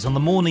DJs on the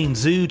morning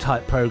zoo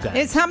type program.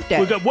 It's hump day.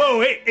 We go,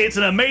 whoa, it's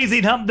an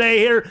amazing hump day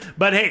here,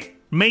 but hey,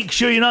 make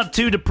sure you're not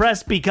too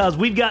depressed because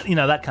we've got,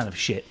 that kind of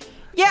shit.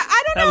 Yeah,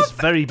 I don't That know was if...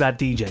 very bad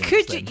DJing.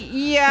 Could you?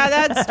 Yeah,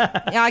 that's...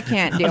 Yeah, I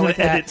can't deal I'm with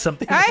gonna that. edit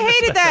something. I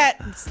hated that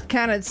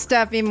kind of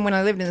stuff even when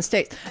I lived in the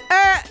States.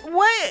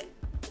 What...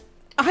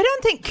 I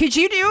don't think... Could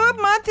you do a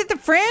month at the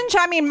Fringe?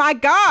 I mean, my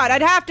God,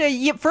 I'd have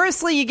to...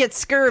 Firstly, you get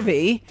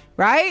scurvy,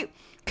 right?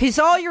 Because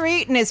all you're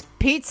eating is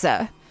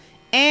pizza.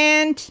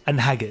 And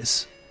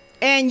haggis.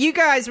 you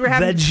guys were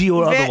having... Veggie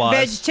or otherwise.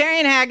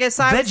 Vegetarian haggis.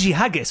 Veggie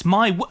haggis.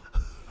 My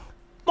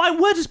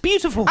word is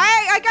beautiful.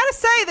 I gotta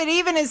say that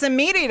even as a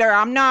meat eater,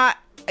 I'm not...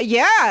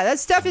 Yeah, that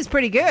stuff is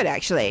pretty good,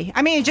 actually.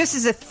 I mean, just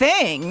as a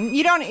thing,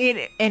 you don't eat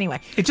it...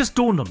 Anyway. It just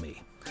dawned on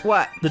me.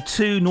 What? The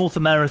two North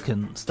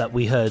Americans that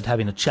we heard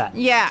having a chat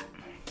Yeah.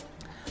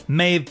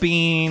 may have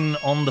been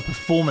on the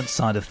performance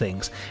side of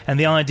things, and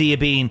the idea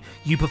being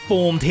you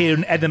performed here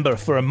in Edinburgh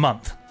for a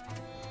month,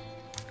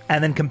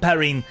 and then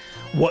comparing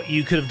what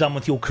you could have done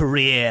with your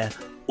career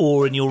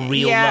or in your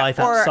real life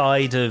or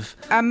outside of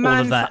a all of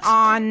month that.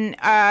 on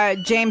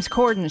James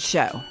Corden's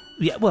show.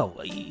 Yeah, well,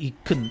 you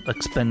couldn't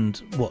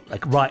spend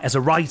as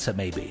a writer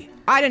maybe.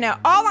 I don't know.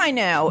 All I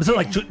know... It's not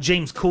like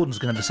James Corden's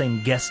going to have the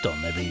same guest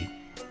on every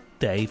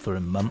day for a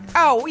month.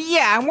 Oh,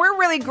 yeah, and we're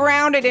really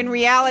grounded in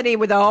reality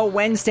with the whole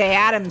Wednesday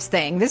Addams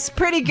thing. This is a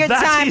pretty good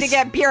That time to is-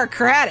 get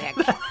bureaucratic.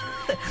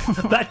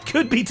 That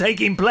could be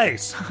taking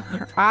place.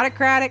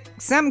 Autocratic?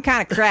 Some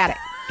kind of cratic.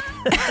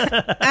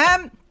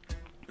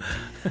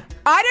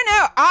 I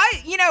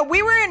don't know.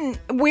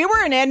 We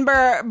were in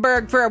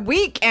Edinburgh for a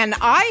week, and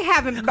I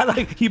haven't...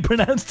 Like you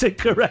pronounced it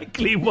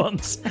correctly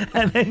once,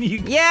 and then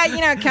you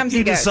it comes you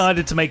and goes.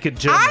 decided to make it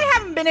German. I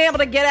haven't been able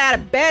to get out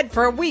of bed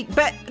for a week,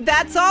 but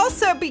that's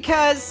also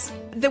because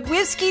the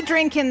whiskey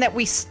drinking that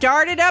we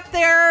started up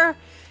there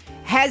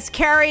has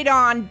carried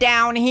on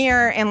down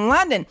here in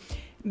London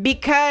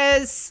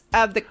because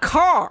of the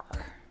car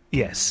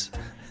Yes.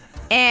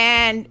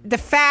 and the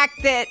fact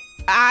that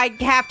I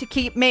have to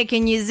keep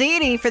making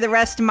Yazidi for the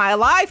rest of my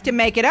life to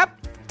make it up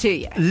to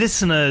you.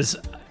 Listeners,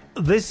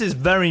 this is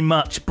very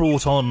much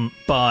brought on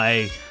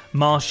by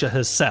Marsha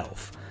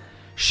herself.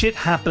 Shit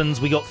happens,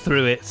 we got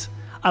through it.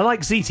 I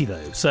like ziti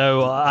though,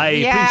 so I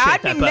appreciate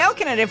I'd that. be but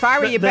milking it if I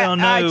were you. there are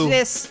no.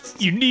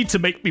 Just You need to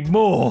make me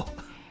more.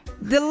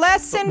 the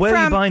lesson Where are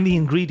you from buying the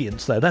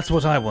ingredients though? That's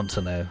what I want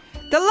to know.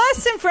 the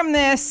lesson from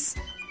this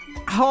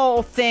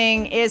whole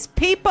thing is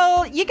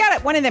people. You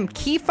got one of them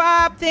key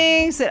fob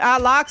things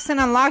that locks and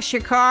unlocks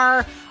your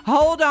car.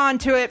 Hold on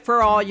to it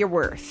for all you're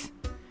worth,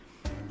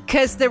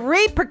 because the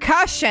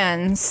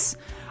repercussions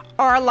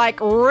are like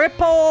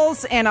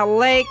ripples in a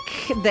lake.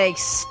 They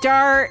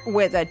start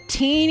with a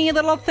teeny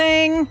little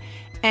thing,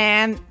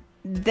 and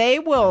they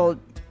will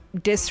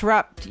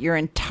disrupt your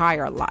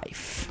entire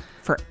life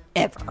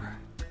forever.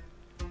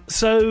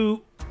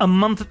 So, a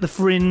month at the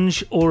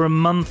Fringe, or a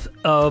month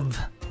of,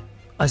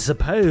 I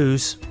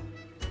suppose,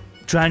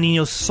 drowning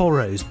your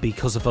sorrows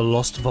because of a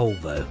lost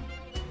Volvo,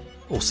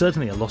 or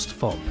certainly a lost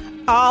fob.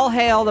 All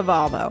hail the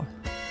Volvo.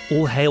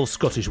 All hail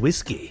Scottish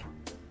whiskey.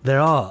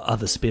 There are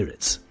other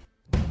spirits.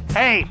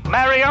 Hey,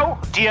 Mario,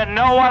 do you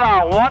know what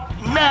I want?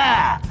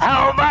 Nah,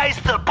 how am I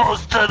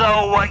supposed to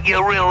know what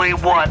you really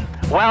want?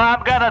 Well,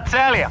 I'm gonna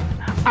tell you.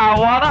 I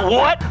wanna.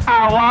 What?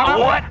 I wanna.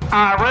 What?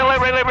 I really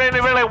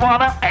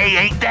wanna. Hey,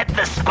 ain't that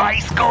the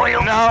Spice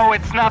Girls? No,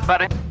 it's not,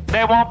 buddy.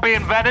 They won't be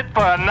invented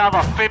for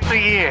another 50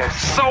 years.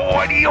 So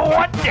what do you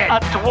want then? A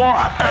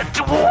dwarf. A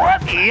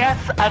dwarf? Yes,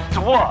 a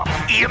dwarf.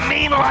 You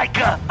mean like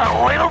a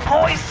little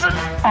person?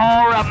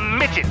 Or a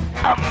midget.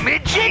 A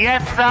midget?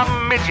 Yes, a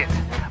midget.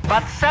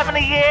 But 70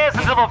 years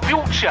into the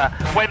future,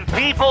 when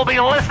people be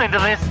listening to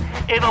this,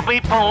 it'll be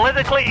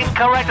politically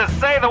incorrect to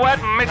say the word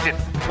midget.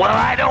 Well,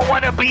 I don't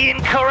want to be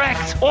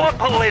incorrect or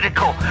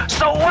political.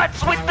 So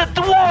what's with the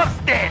dwarfs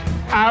then?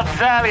 I'll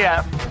tell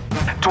ya.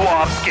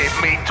 Dwarfs give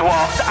me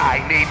dwarfs, I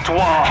need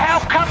dwarfs. How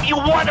come you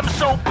want them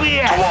so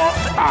big?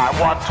 Dwarfs, I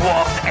want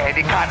dwarfs,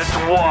 any kind of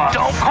dwarf.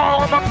 Don't call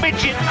them a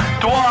midget.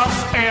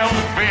 Dwarfs in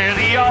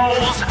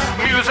videos,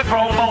 music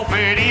promo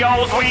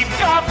videos. We've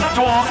got the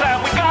dwarfs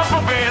and we got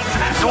the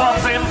vids.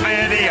 Dwarfs in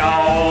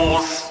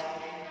videos.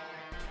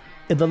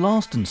 In the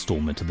last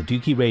instalment of the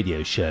Dookie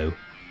Radio Show,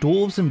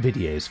 Dwarves and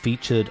Videos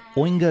featured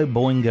Oingo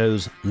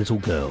Boingo's Little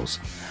Girls,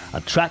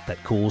 a track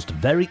that caused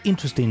very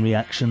interesting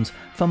reactions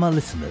from our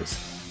listeners,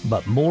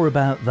 but more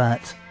about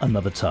that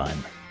another time.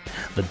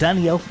 The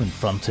Danny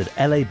Elfman-fronted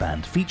LA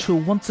band feature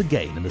once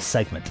again in the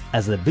segment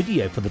as the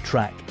video for the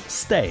track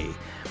Stay,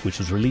 which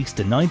was released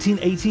in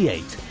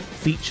 1988,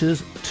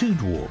 features two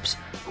dwarves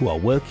who are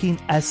working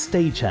as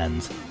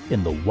stagehands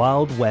in the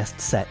Wild West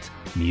set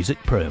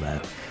music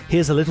promo.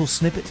 Here's a little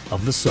snippet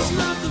of the song. It's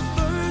not the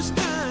first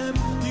time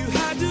you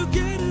had to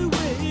get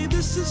away.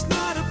 This is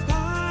not a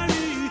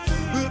party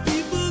where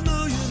people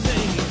know your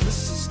name.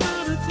 This is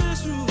not a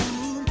classroom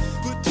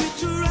with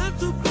teacher at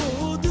the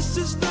board. This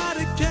is not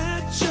a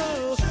cat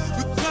show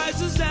with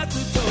prizes at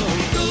the door.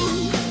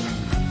 Go,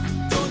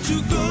 don't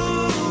you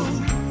go.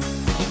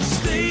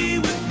 Stay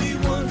with me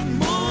one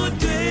more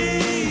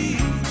day.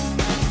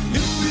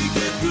 If we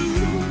get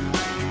through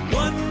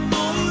one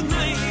more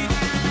night.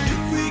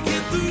 If we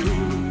get through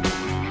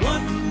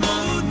one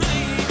more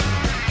night.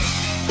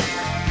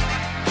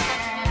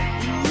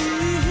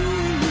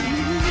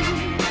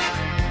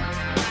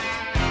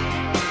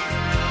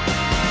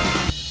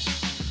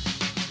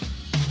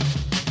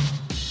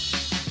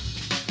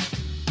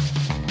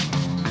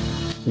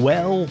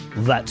 Well,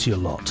 that's your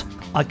lot.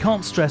 I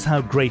can't stress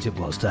how great it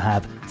was to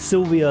have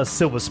Sylvia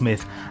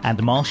Silversmith and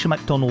Marsha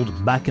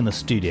MacDonald back in the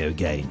studio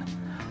again.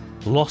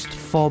 Lost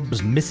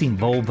fobs, missing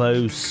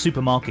Volvos,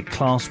 supermarket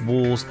class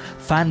wars,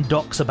 fan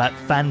docs about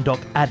fan doc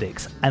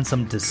addicts, and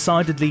some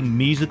decidedly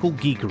musical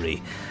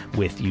geekery,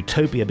 with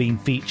Utopia being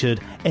featured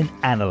in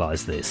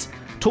Analyze This.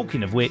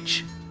 Talking of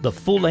which, the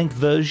full-length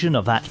version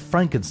of that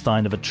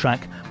Frankenstein of a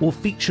track will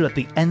feature at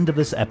the end of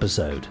this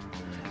episode.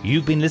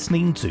 You've been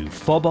listening to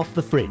Fob Off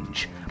The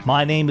Fringe.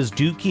 My name is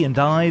Dookie and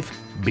I've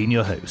been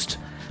your host.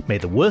 May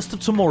the worst of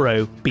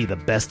tomorrow be the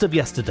best of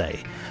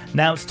yesterday.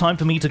 Now it's time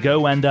for me to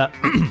go and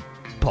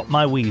pop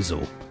my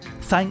weasel.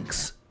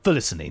 Thanks for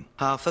listening.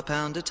 Half a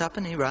pound of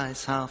tuppenny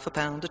rice, half a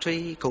pound of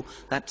treacle.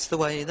 That's the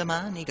way the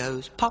money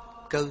goes.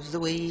 Pop goes the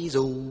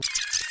weasel.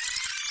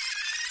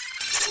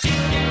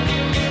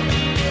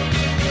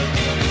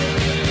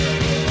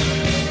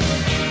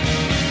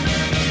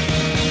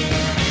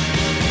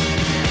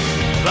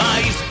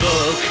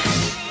 Facebook.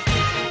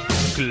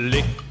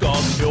 Click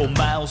on your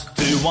mouse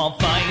to our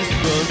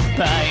Facebook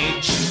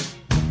page.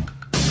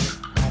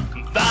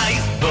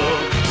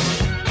 Facebook.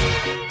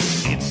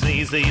 It's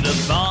easy to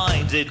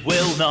find, it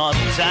will not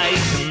take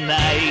an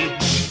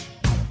age.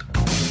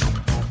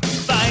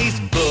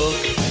 Facebook.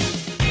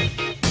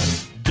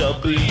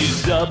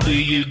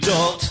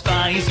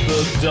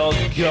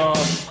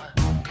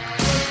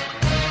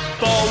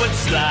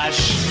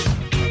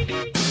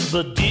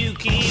 www.facebook.com/The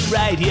Dookie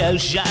Radio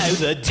Show,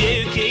 The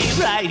Dookie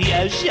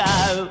Radio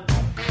Show.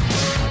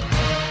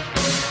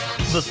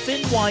 The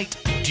thin white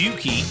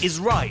Dookie is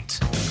right.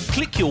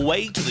 Click your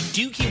way to the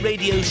Dookie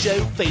Radio Show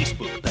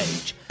Facebook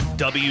page,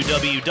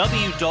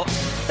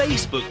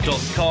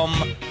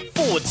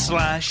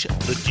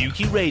 www.facebook.com/The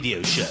Dookie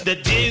Radio Show. The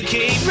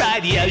Dookie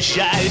Radio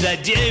Show, The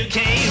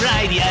Dookie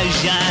Radio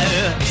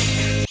Show.